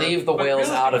 sacrosanct, whatever. Leave the But whales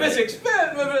out of it. physics,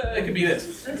 it could be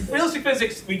this. Realistic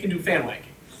physics, we can do fan wanking.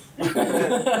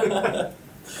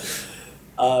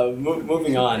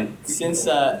 Moving on, since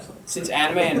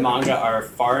anime and manga are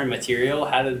foreign material,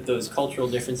 how do those cultural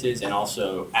differences and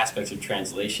also aspects of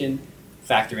translation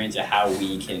factor into how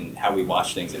we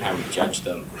watch things and how we judge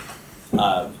them?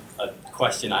 A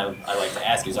question I like to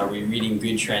ask is: are we reading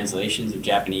good translations of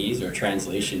Japanese or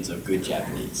translations of good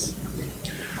Japanese?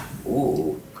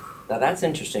 Ooh, now that's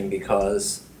interesting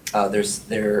because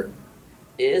there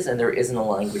is and there isn't a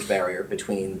language barrier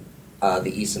between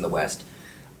the East and the West.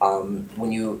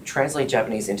 When you translate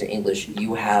Japanese into English,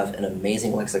 you have an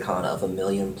amazing lexicon of 1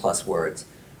 million plus words.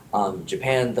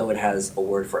 Japan, though it has a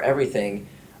word for everything,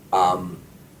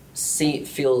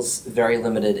 feels very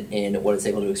limited in what it's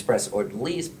able to express, or at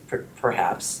least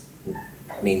perhaps,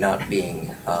 me not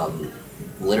being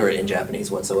literate in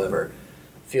Japanese whatsoever,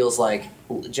 feels like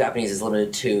Japanese is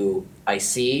limited to I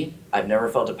see, I've never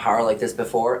felt a power like this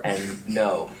before, and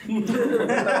no.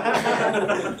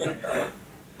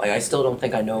 Like, I still don't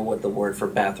think I know what the word for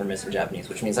bathroom is in Japanese,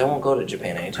 which means I won't go to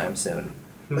Japan anytime soon.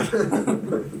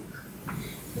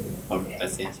 Okay,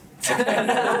 that's the answer.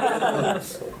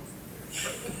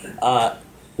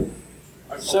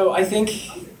 So I think...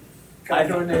 Can I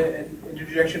throw in an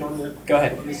interjection on the Go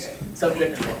ahead. on this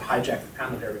subject? Hijack the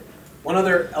panel there. One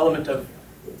other element of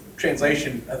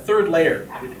translation, a third layer,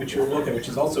 which you'll look at, which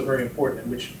is also very important,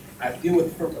 and which I have to deal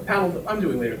with for a panel that I'm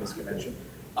doing later in this convention.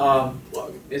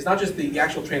 It's not just the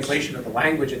actual translation of the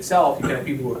language itself. You can have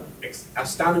people who are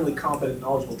astoundingly competent,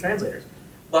 knowledgeable translators.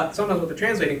 But sometimes what they're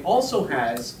translating also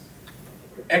has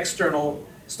external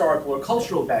historical or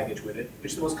cultural baggage with it,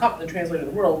 which the most competent translator in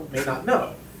the world may not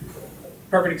know.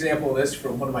 Perfect example of this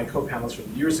from one of my co-panelists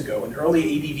from years ago, an early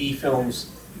ADV Films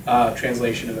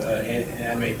translation of an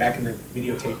anime back in the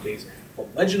videotape days called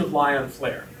Legend of Lion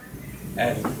Flare.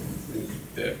 And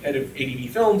the head of ADV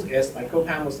Films asked my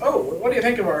co-panelist, "Oh, what do you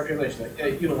think of our translation?" Like,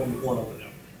 hey, you don't want to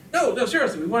know. No,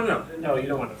 seriously, we want to know. No, you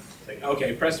don't want to know. Like,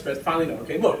 okay, press, finally no.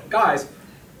 Okay, look, guys,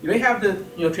 you may have the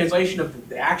translation of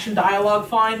the action dialogue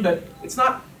fine, but it's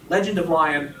not Legend of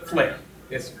Lion Flare.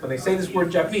 It's when they say this word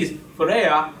in Japanese,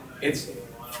 Freya, it's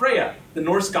Freya, the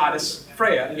Norse goddess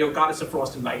Freya, goddess of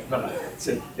frost and night. But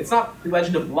it's not the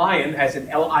Legend of Lion as in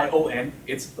Lion.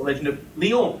 It's the Legend of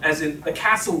Lyon as in the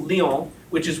castle Lyon,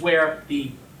 which is where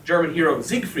the German hero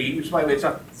Siegfried, which by the way, it's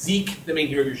not Zeke, the main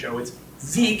hero of your show, it's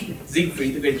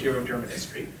Siegfried, the great hero of German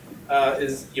history,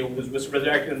 was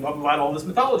resurrected and blah, blah, blah, all this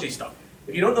mythology stuff.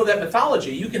 If you don't know that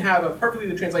mythology, you can have a perfectly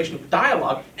good translation of the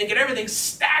dialogue and get everything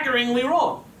staggeringly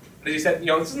wrong. And as he said,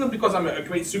 this isn't because I'm a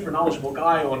great, super knowledgeable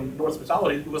guy on Norse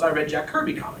mythology, it's because I read Jack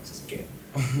Kirby comics as a kid.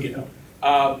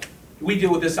 We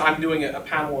deal with this. I'm doing a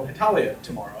panel on Hetalia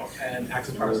tomorrow, and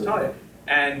Access Powers Hetalia.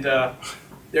 And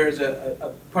there's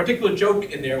a particular joke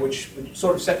in there which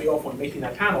sort of set me off on making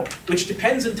that panel, which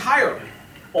depends entirely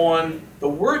on the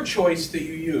word choice that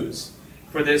you use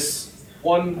for this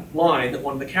one line that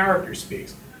one of the characters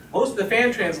speaks. Most of the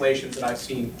fan translations that I've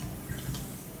seen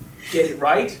get it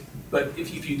right, but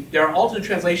if there are alternate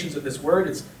translations of this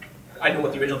word. I know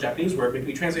what the original Japanese word, but it can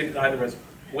be translated either as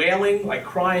wailing, like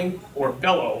crying, or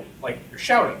bellow, like you're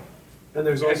shouting. And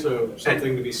there's also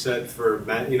something to be said for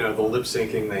the lip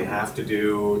syncing they have to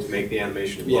do to make the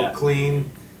animation look clean.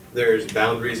 There's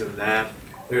boundaries in that.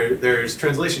 There's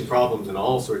translation problems in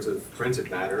all sorts of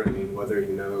printed matter. I mean, whether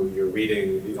you're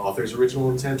reading the author's original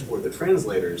intent or the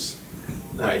translator's.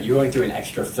 Right, you're going through an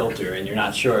extra filter, and you're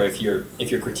not sure if you're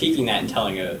critiquing that and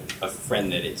telling a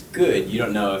friend that it's good. You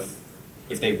don't know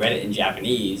if they read it in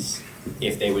Japanese,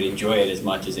 if they would enjoy it as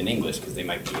much as in English, because they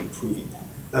might be improving that.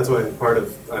 That's why part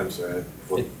of. I'm sorry.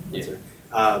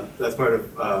 That's part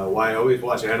of why I always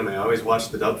watch anime. I always watch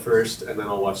the dub first, and then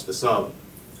I'll watch the sub.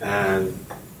 And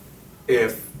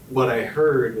if what I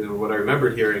heard and what I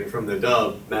remembered hearing from the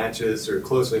dub matches or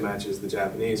closely matches the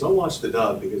Japanese, I'll watch the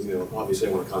dub because obviously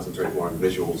I want to concentrate more on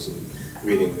visuals, and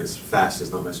reading as fast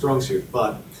is not my strong suit.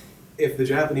 But if the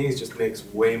Japanese just makes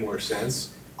way more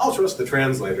sense, I'll trust the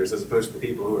translators as opposed to the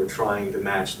people who are trying to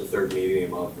match the third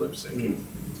medium of lip syncing.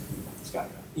 Scott.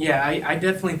 Yeah, I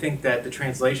definitely think that the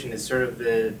translation is sort of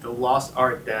the lost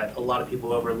art that a lot of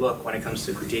people overlook when it comes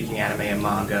to critiquing anime and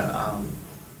manga.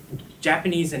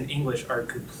 Japanese and English are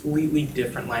completely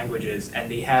different languages, and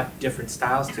they have different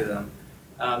styles to them.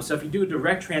 So if you do a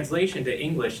direct translation to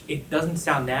English, it doesn't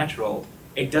sound natural.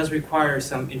 It does require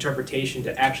some interpretation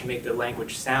to actually make the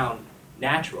language sound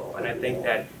natural. And I think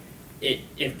that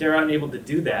if they're unable to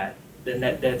do that, then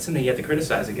that's something you have to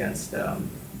criticize against a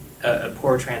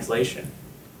poor translation.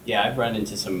 Yeah, I've run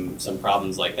into some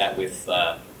problems like that with.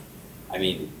 I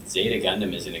mean, Zeta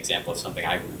Gundam is an example of something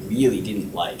I really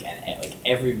didn't like, and like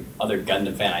every other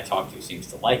Gundam fan I talk to seems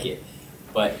to like it,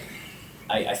 but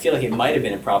I feel like it might have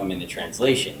been a problem in the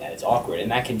translation, that it's awkward,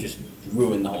 and that can just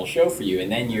ruin the whole show for you.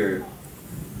 And then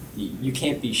you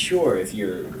can't be sure if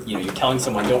you're telling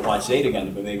someone don't watch Zeta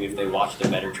Gundam, but maybe if they watched a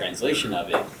better translation of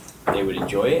it, they would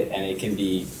enjoy it. And it can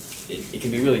be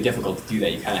really difficult to do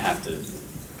that. You kind of have to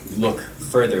look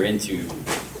further into,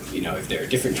 if there are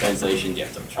different translations, you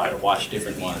have to try to watch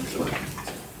different ones or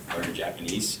learn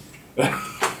Japanese. You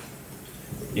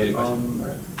had a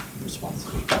question? Response.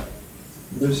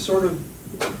 There's sort of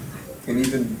an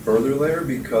even further layer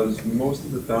because most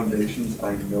of the foundations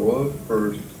I know of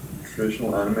for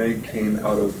traditional anime came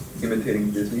out of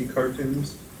imitating Disney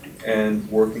cartoons and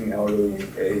working out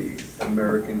of a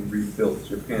American rebuilt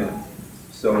Japan.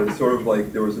 So it's sort of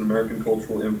like there was an American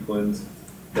cultural influence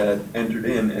that entered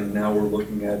in, and now we're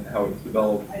looking at how it's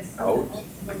developed out.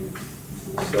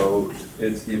 So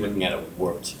it's even looking at a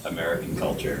warped American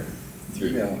culture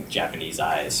through Japanese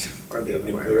eyes. Or the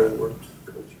nuclear warped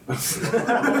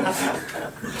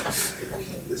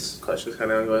This question is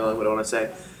kind of ongoing on what I want to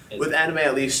say. With anime,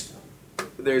 at least,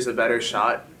 there's a better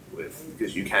shot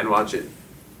because you can watch it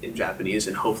in Japanese,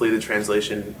 and hopefully the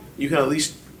translation, you can at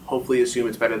least hopefully assume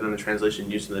it's better than the translation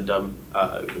used in the dub,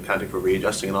 accounting for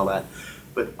readjusting and all that.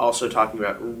 But also talking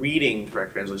about reading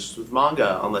direct translations with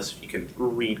manga, unless you can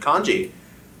read kanji,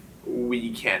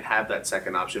 we can't have that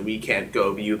second option. We can't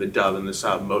go view the dub and the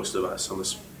sub, most of us,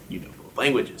 unless you know both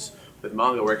languages. With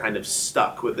manga, we're kind of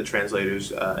stuck with the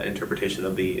translator's interpretation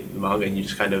of the manga, and you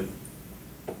just kind of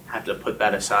have to put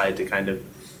that aside to kind of,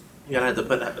 you gotta have to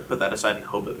put that aside and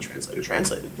hope that the translator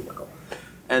translated it well.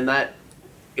 And that,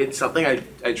 it's something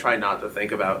I try not to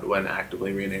think about when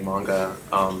actively reading manga,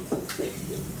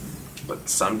 but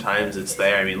sometimes it's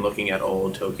there. I mean, looking at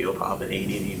old Tokyo Pop and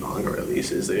ADV manga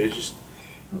releases, there's just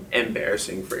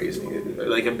embarrassing phrasing,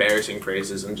 like embarrassing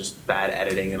phrases and just bad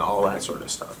editing and all that sort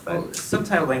of stuff. Well,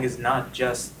 subtitling is not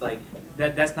just like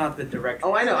that. That's not the direct.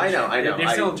 Oh, I know.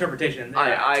 There's still interpretation.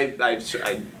 I've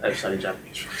studied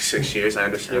Japanese for 6 years. I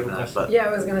understand that, but Yeah,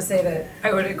 I was gonna say that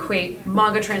I would equate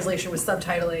manga translation with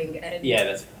subtitling, and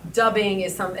that's dubbing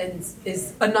is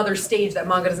is another stage that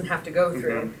manga doesn't have to go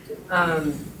through.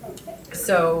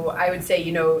 So I would say,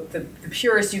 the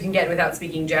purest you can get without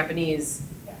speaking Japanese,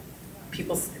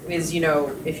 people is,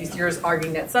 if you're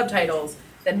arguing that subtitles,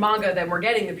 then manga, then we're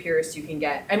getting the purest you can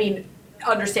get. I mean,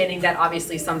 understanding that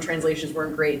obviously some translations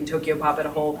weren't great, and Tokyo Pop had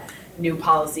a whole new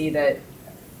policy that,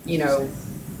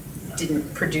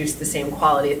 didn't produce the same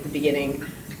quality at the beginning,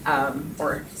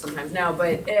 or sometimes now,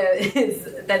 but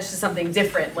that's just something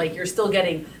different. Like, you're still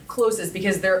getting closest,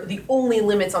 because the only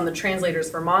limits on the translators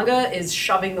for manga is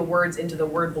shoving the words into the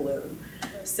word balloon.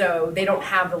 So they don't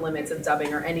have the limits of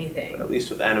dubbing or anything. At least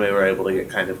with anime, we're able to get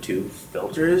kind of two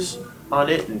filters on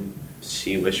it and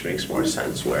see which makes more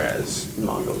sense, whereas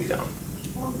manga we don't.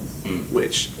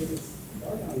 Which,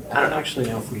 I don't actually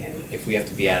know if we have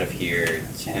to be out of here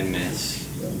 10 minutes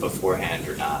beforehand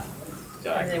or not.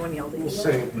 So Has anyone yelled at you?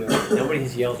 Nobody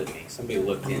has yelled at me. Somebody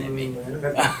looked in at me.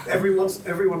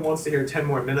 Everyone wants to hear 10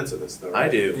 more minutes of this, though. Right? I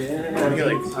do.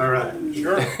 Yeah. All right.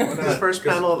 Sure. The first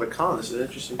panel of the con is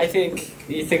interesting.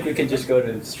 You think we could just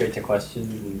go straight to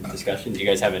questions and discussion? Do you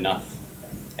guys have enough?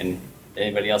 And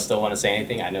anybody else still want to say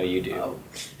anything? I know you do. One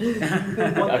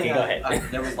Okay, thing go ahead.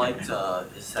 I've never liked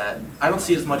is that I don't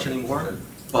see it as much anymore.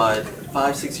 But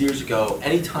 5-6 years ago,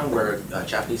 anytime where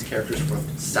Japanese characters from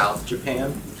South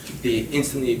Japan, they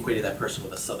instantly equated that person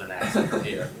with a southern accent from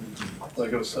here.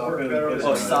 Like Osaka.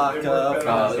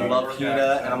 Osaka, Love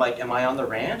Hina, and I'm like, am I on the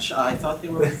ranch? I thought they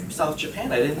were from South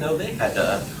Japan. I didn't know they had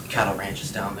cattle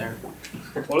ranches down there.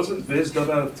 Wasn't Viz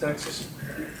done out of Texas?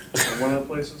 One of the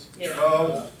places? Yeah.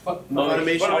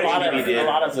 Funimation a lot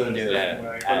ADV of them do that.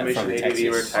 Funimation From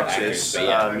ADV were Texas, Texas, actually,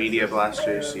 yeah. Media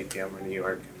Blasters, CTM were New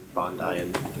York, Bondi,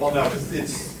 and... Well, no,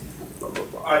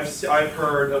 I've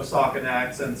heard Osakan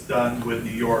accents done with New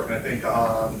York, and I think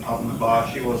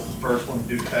Mubashi was the first one to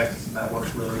do Texas, and that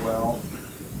works really well.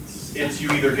 It's you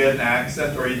either get an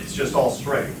accent or it's just all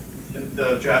straight. In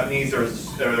the Japanese, there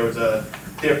was a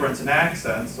difference in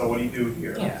accents, so what do you do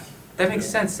here? Yeah, that makes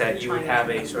sense that you would have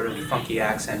a sort of funky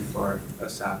accent for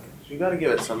Osaka. You got to give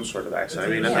it some sort of accent. I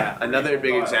mean, another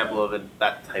big example of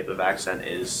that type of accent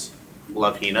is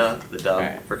Love Hina, the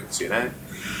dub for Kitsune.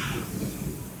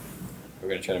 We're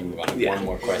gonna try to move on to one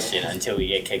more question until we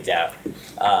get kicked out.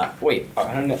 Wait,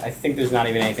 I don't know. I think there's not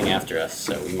even anything after us,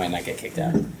 so we might not get kicked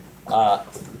out.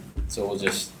 So we'll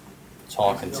just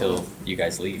talk until you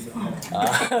guys leave.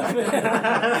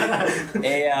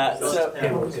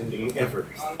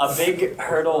 A big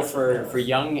hurdle for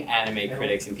young anime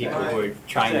critics and people who are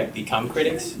trying to become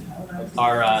critics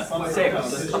are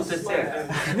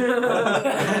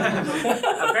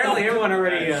Apparently, everyone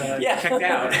already checked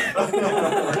out.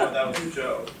 That was a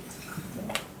joke.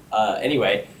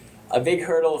 Anyway, a big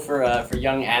hurdle for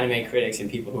young anime critics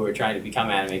and people who are trying to become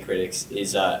anime critics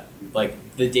is like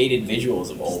the dated visuals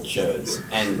of old shows.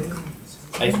 And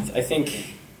I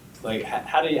think, like,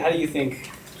 how do you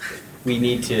think we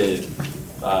need to?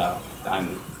 I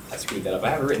screwed that up. I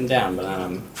have it written down, but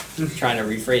I'm trying to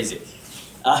rephrase it.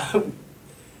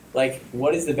 Like,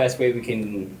 what is the best way we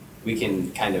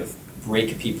can kind of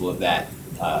break people of that,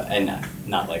 and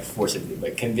not like forcibly,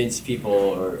 but convince people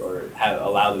or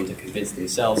allow them to convince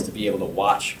themselves to be able to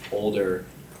watch older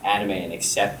anime and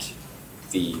accept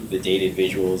the dated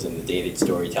visuals and the dated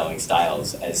storytelling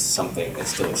styles as something that's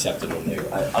still acceptable new.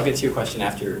 I'll get to your question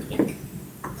after Ink.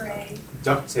 Right.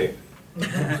 Duct tape.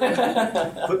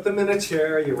 Put them in a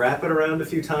chair, you wrap it around a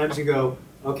few times, you go,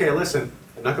 okay, listen,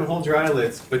 I'm not going to hold your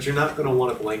eyelids, but you're not going to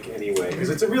want to blink anyway, because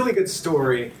it's a really good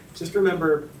story. Just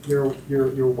remember,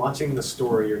 you're watching the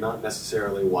story, you're not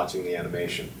necessarily watching the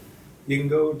animation. You can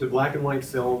go to black and white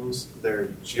films, they're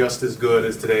just as good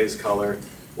as today's color,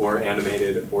 or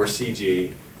animated, or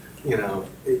CG. You know,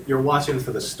 you're watching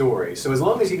for the story. So as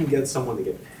long as you can get someone to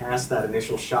get past that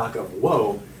initial shock of,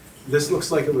 whoa, this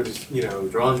looks like it was,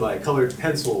 drawn by colored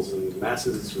pencils and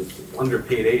masses of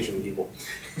underpaid Asian people.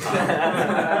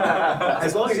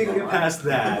 As long as you can get past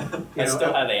that. That's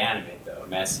still how they animate, though.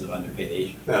 Masses of underpaid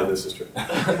Asian. No, this is true.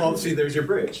 Well, see, there's your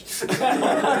bridge.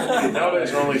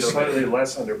 Nowadays, only slightly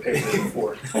less underpaid than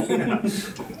before. Yeah.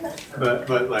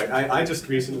 But like, I just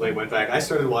recently went back. I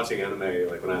started watching anime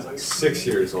like when I was like 6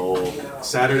 years old.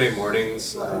 Saturday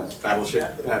mornings,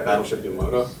 Battleship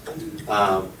Yamato.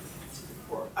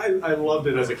 I loved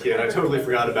it as a kid. I totally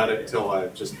forgot about it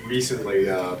until just recently.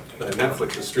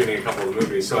 Netflix was streaming a couple of the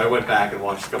movies, so I went back and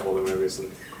watched a couple of the movies. And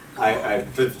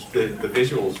the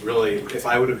visuals really, if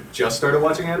I would have just started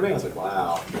watching anime, I was like,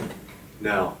 wow,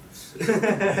 no.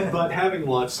 But having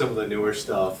watched some of the newer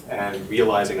stuff and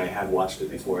realizing I had watched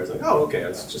it before, I was like, oh, okay,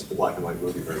 it's just the black and white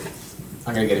movie version.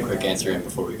 I'm going to get a quick answer in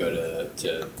before we go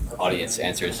to audience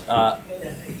answers. I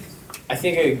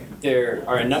think there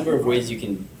are a number of ways you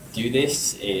can do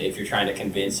this if you're trying to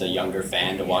convince a younger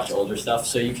fan to watch older stuff.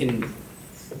 So you can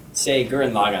say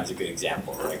Gurren Lagann's a good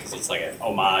example, right? Because it's like an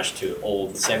homage to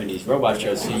old 70s robot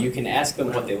shows. So you can ask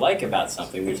them what they like about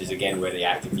something, which is again where the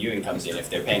active viewing comes in. If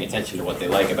they're paying attention to what they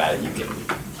like about it, you can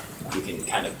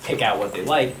kind of pick out what they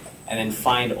like and then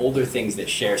find older things that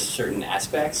share certain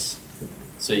aspects.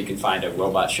 So you can find a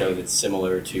robot show that's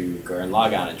similar to Gurren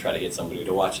Lagann and try to get somebody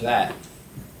to watch that.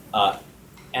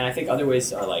 And I think other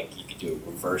ways are like you could do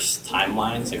reverse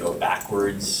timelines, so go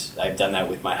backwards. I've done that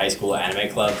with my high school anime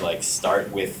club, like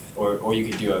start with, or you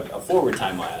could do a forward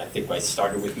timeline. I think I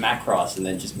started with Macross and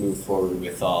then just moved forward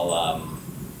with all,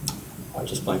 I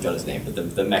just blanked out his name, but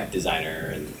the mech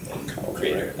designer and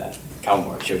creator of that,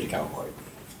 Shoji Kawamori.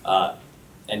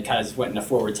 And kind of just went in a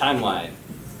forward timeline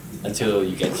until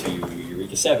you get to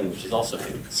Eureka 7, which is also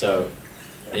new. So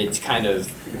it's kind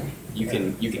of, you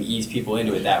can ease people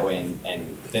into it that way,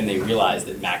 and then they realize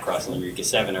that Macross and Eureka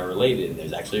 7 are related, and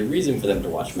there's actually a reason for them to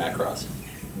watch Macross.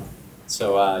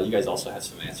 So you guys also have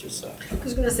some answers. So I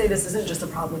was going to say this isn't just a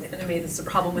problem with anime. This is a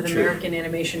problem with True. American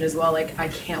animation as well. Like I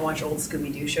can't watch old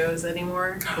Scooby-Doo shows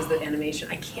anymore because the animation.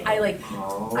 I can't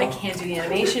do the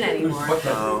animation anymore. But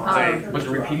the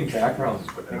repeating backgrounds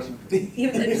is what makes it.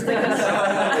 Even just like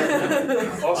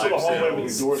Also, the hallway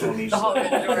with the doors on each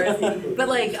side. But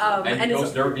like, And and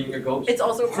ghost never being a ghost. it's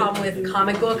also a problem with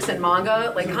comic books and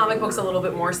manga. Like comic books a little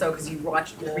bit more so because you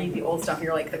read the old stuff and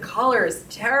you're like, the color is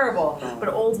terrible. But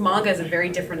old manga is a very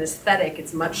different aesthetic.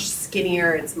 It's much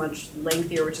skinnier, it's much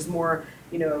lengthier, which is more,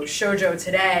 shoujo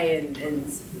today,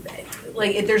 and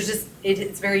like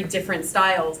it's very different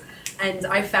styles. And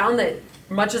I found that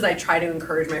much as I try to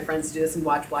encourage my friends to do this and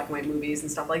watch black and white movies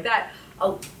and stuff like that,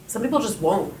 some people just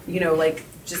won't,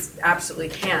 just absolutely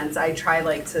can't. I try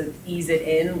to ease it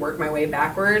in, work my way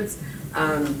backwards,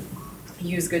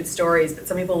 use good stories, but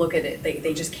some people look at it,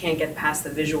 they just can't get past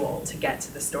the visual to get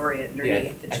to the story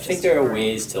underneath. I think there are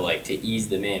ways to ease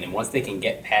them in, and once they can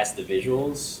get past the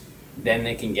visuals, then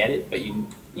they can get it. But you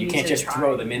can't just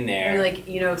throw them in there.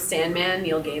 Sandman,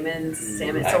 Neil Gaiman's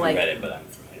Sandman. I So haven't read it, but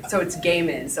so it's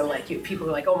Gaiman. So people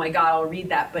are like, oh my god, I'll read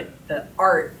that. But the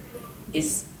art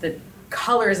is the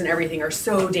colors and everything are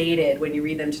so dated when you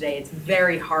read them today. It's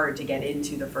very hard to get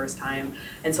into the first time.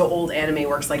 And so old anime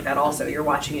works like that also. You're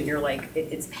watching it and you're like,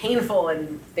 it's painful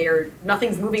and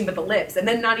nothing's moving but the lips. And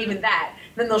then not even that.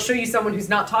 Then they'll show you someone who's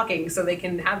not talking so they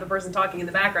can have the person talking in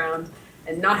the background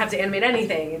and not have to animate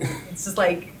anything. And it's just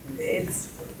like, it's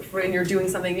when you're doing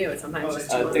something new, it's sometimes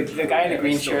just too the guy in the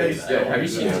green shirt. Yeah, have you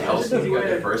seen Hellsing? Like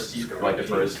the first season, like the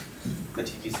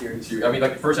TV series? I mean,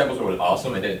 like the first episode was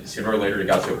awesome, and then sooner or later it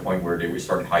got to a point where they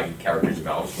started hiding characters'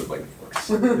 mouths with like books.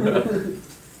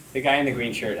 The guy in the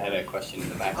green shirt had a question in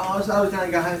the back. I was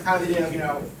kind of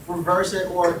idea, reverse it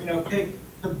or pick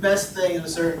the best thing in a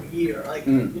certain year. Like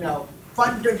don't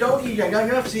you don't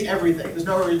have to see everything. There's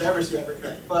no reason to ever see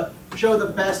everything, but show the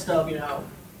best of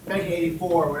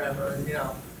 1984 or whatever. And,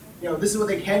 this is what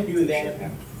they can do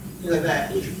then, like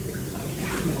that.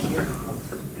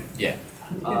 Yeah.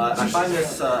 I find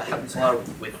this happens a lot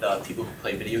with people who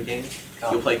play video games.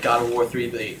 You'll play God of War 3,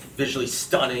 they visually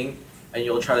stunning, and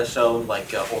you'll try to show like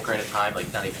Ocarina of Time,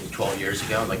 like not even 12 years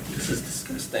ago, like this is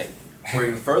disgusting. Or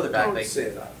even further back, Don't like say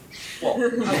that. well,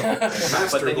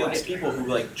 but then you'll get people who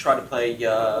like try to play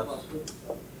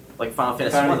like Final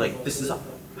Fantasy 1, like this is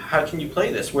how can you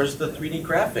play this? Where's the 3D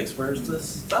graphics? Where's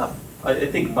this stuff? I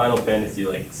think Final Fantasy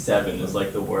like 7 is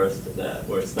like the worst of that,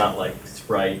 where it's not like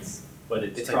sprites, but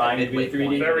it's trying to be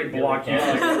 3D. Very blocky.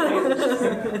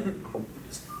 Kevin.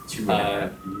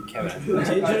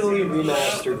 Digitally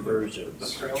remastered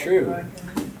versions. True.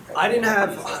 I didn't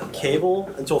have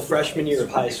cable until freshman year of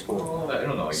high school. I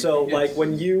don't know. So like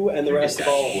when you and the rest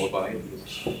of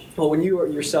when you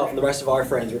yourself and the rest of our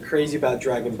friends were crazy about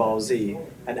Dragon Ball Z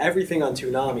and everything on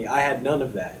Toonami, I had none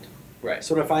of that. Right.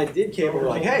 So if I did cable, we're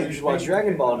like, hey, you should watch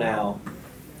Dragon Ball now.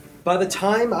 By the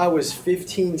time I was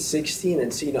 15, 16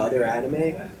 and seen other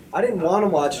anime, I didn't want to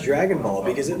watch Dragon Ball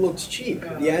because it looked cheap.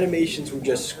 The animations were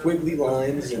just squiggly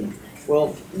lines and,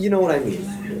 well, you know what I mean.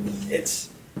 It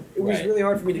was really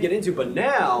hard for me to get into, but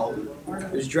now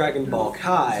there's Dragon Ball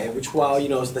Kai, which while,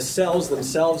 the cells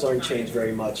themselves aren't changed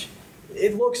very much,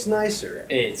 it looks nicer.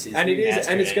 It's and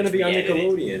it's going to be on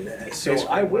Nickelodeon, so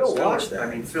I will watch that. I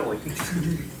mean, Philly.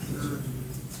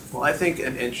 Well, I think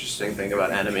an interesting thing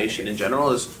about animation in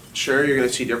general is, sure, you're going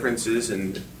to see differences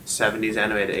in 70s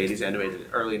anime to 80s anime to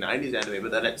early 90s anime,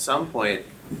 but then at some point,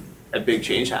 a big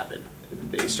change happened.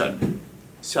 They started,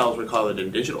 cells were colored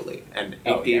in digitally, and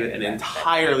it gave it an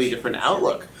entirely different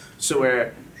outlook. So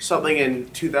where something in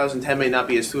 2010 may not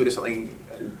be as fluid as something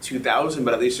in 2000,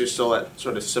 but at least there's still that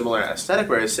sort of similar aesthetic,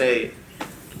 whereas, say,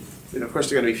 of course,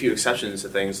 there are going to be a few exceptions to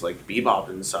things like Bebop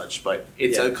and such, but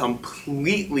it's a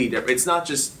completely different. It's not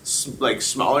just like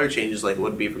smaller changes like it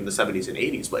would be from the 70s and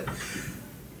 80s, but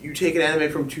you take an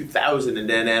anime from 2000 and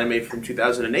then an anime from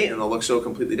 2008, and it'll look so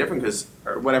completely different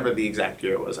or whatever the exact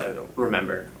year was. I don't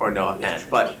remember or know offhand,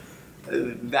 but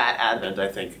that advent, I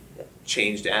think,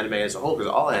 changed anime as a whole because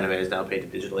all anime is now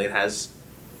painted digitally. It has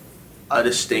a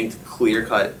distinct,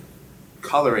 clear-cut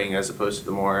coloring as opposed to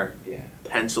the more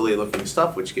pencil-y looking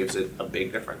stuff, which gives it a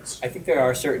big difference. I think there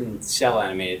are certain cell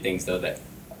animated things though that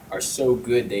are so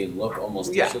good they look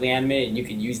almost digitally animated, and you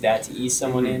can use that to ease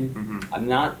someone in. I'm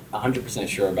not 100%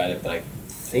 sure about it, but I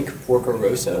think Porco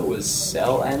Rosso was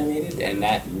cell animated, and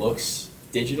that looks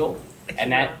digital.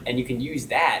 And you can use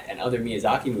that and other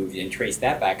Miyazaki movies and trace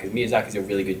that back because Miyazaki's a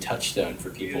really good touchstone for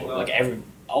people. Like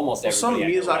almost everybody. Some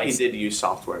Miyazaki did use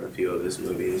software in a few of his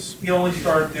movies. He only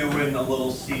started doing a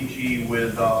little CG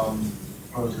with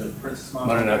what was it, Princess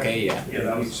Mononoke? Yeah,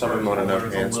 that was some of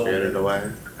Mononoke and Spirited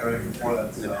Away. Everything before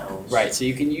that stuff. Right, so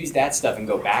you can use that stuff and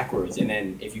go backwards, and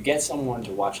then if you get someone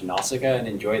to watch Nausicaa and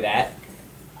enjoy that,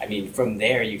 I mean, from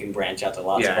there you can branch out to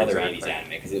lots of other 80s anime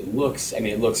because it looks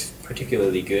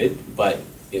particularly good, but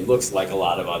it looks like a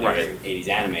lot of other 80s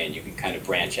anime, and you can kind of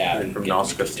branch out. And from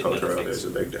Nausicaa to Totoro, there's a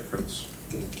big difference.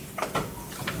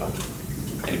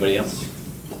 Anybody else?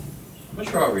 I'm not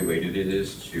sure how related it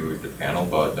is to the panel,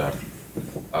 but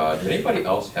did anybody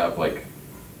else have like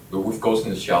with Ghost in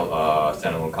the Shell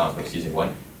standalone comic season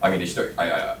 1? I mean,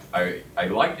 I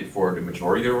liked it for the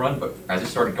majority of the run, but as it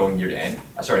started going near the end,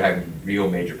 I started having real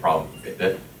major problems with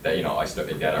it. I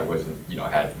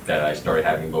started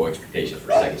having low expectations for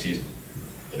the second season.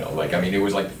 It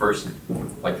was like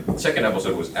the second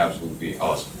episode was absolutely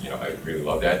awesome. I really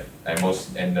loved that, and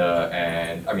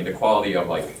the quality of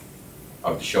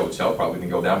the show itself probably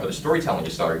didn't go down, but the storytelling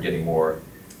just started getting more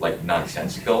like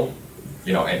nonsensical,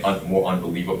 and more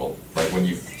unbelievable. Like when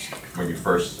you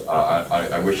first,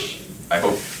 I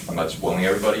hope I'm not spoiling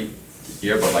everybody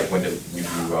here, but like when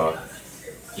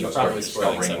You probably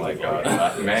spoiling covering like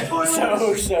something. man.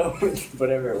 So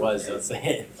whatever it was, let's say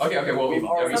it. Okay, well, We've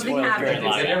already spoiled Gurren Did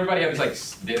Lagann. everybody have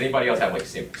did anybody else have like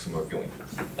similar feeling?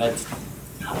 That's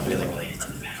not really related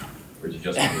to the panel. Or is it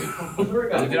just me?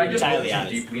 Did I just Entirely look too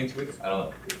honest. deeply into it? I don't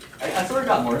know. I sort of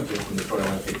got more into it from the story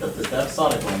when I picked up the Death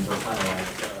Sonic ones were kind of like.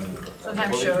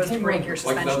 Sometimes shows break your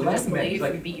suspension of disbelief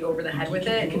and beat you over the head with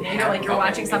it, and you know, like you're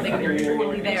watching something and you're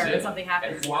totally there, and something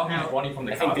happens. While he's running from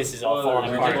the I think this is all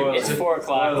falling apart. It's 4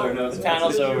 o'clock. The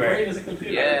panel's over.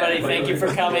 Everybody, thank you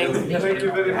for coming.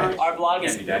 Our blog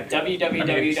is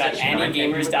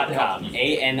www.anigamers.com.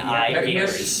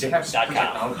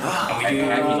 ANIgamers.com. And we do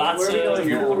lots of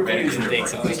cool reviews and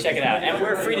things, so please check it out. And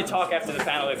we're free to talk after the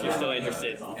panel if you're still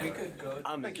interested.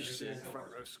 I'm interested.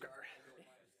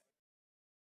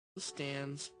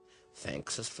 Stands,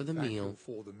 thanks us for the meal,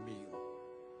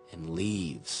 and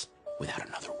leaves without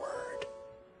another word.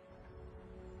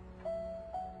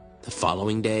 The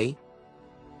following day,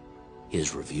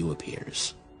 his review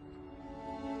appears.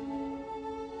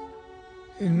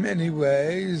 In many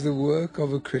ways, the work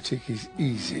of a critic is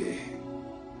easy.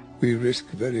 We risk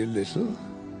very little,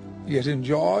 yet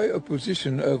enjoy a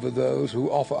position over those who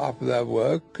offer up their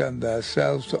work and their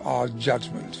selves to our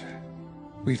judgment.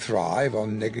 We thrive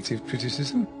on negative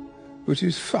criticism, which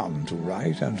is fun to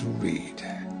write and to read.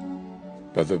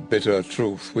 But the bitter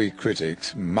truth we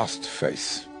critics must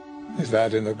face is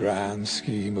that in the grand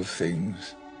scheme of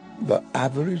things, the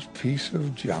average piece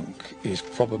of junk is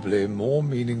probably more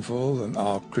meaningful than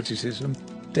our criticism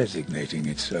designating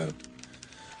it so.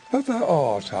 But there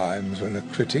are times when a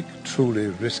critic truly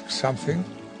risks something,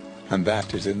 and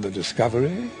that is in the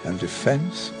discovery and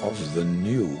defense of the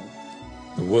new.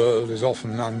 The world is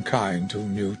often unkind to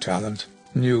new talent,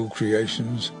 new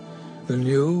creations. The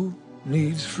new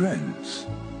needs friends.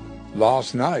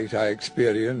 Last night I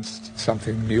experienced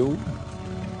something new.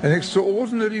 An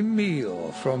extraordinary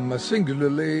meal from a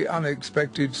singularly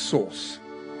unexpected source.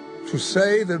 To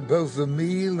say that both the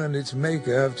meal and its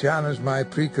maker have challenged my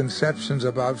preconceptions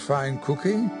about fine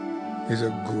cooking is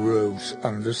a gross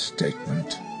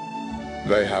understatement.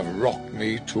 They have rocked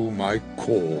me to my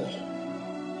core.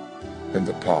 In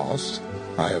the past,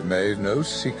 I have made no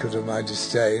secret of my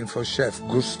disdain for Chef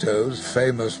Gusteau's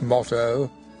famous motto,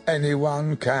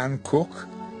 "Anyone can cook,"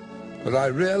 but I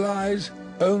realize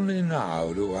only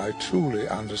now do I truly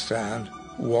understand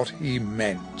what he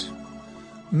meant.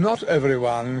 Not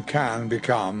everyone can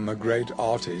become a great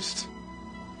artist,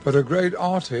 but a great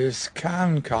artist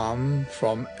can come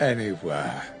from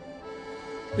anywhere.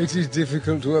 It is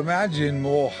difficult to imagine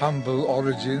more humble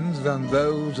origins than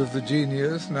those of the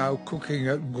genius now cooking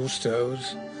at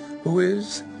Gusteau's, who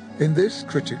is, in this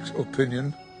critic's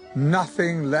opinion,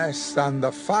 nothing less than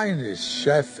the finest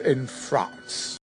chef in France.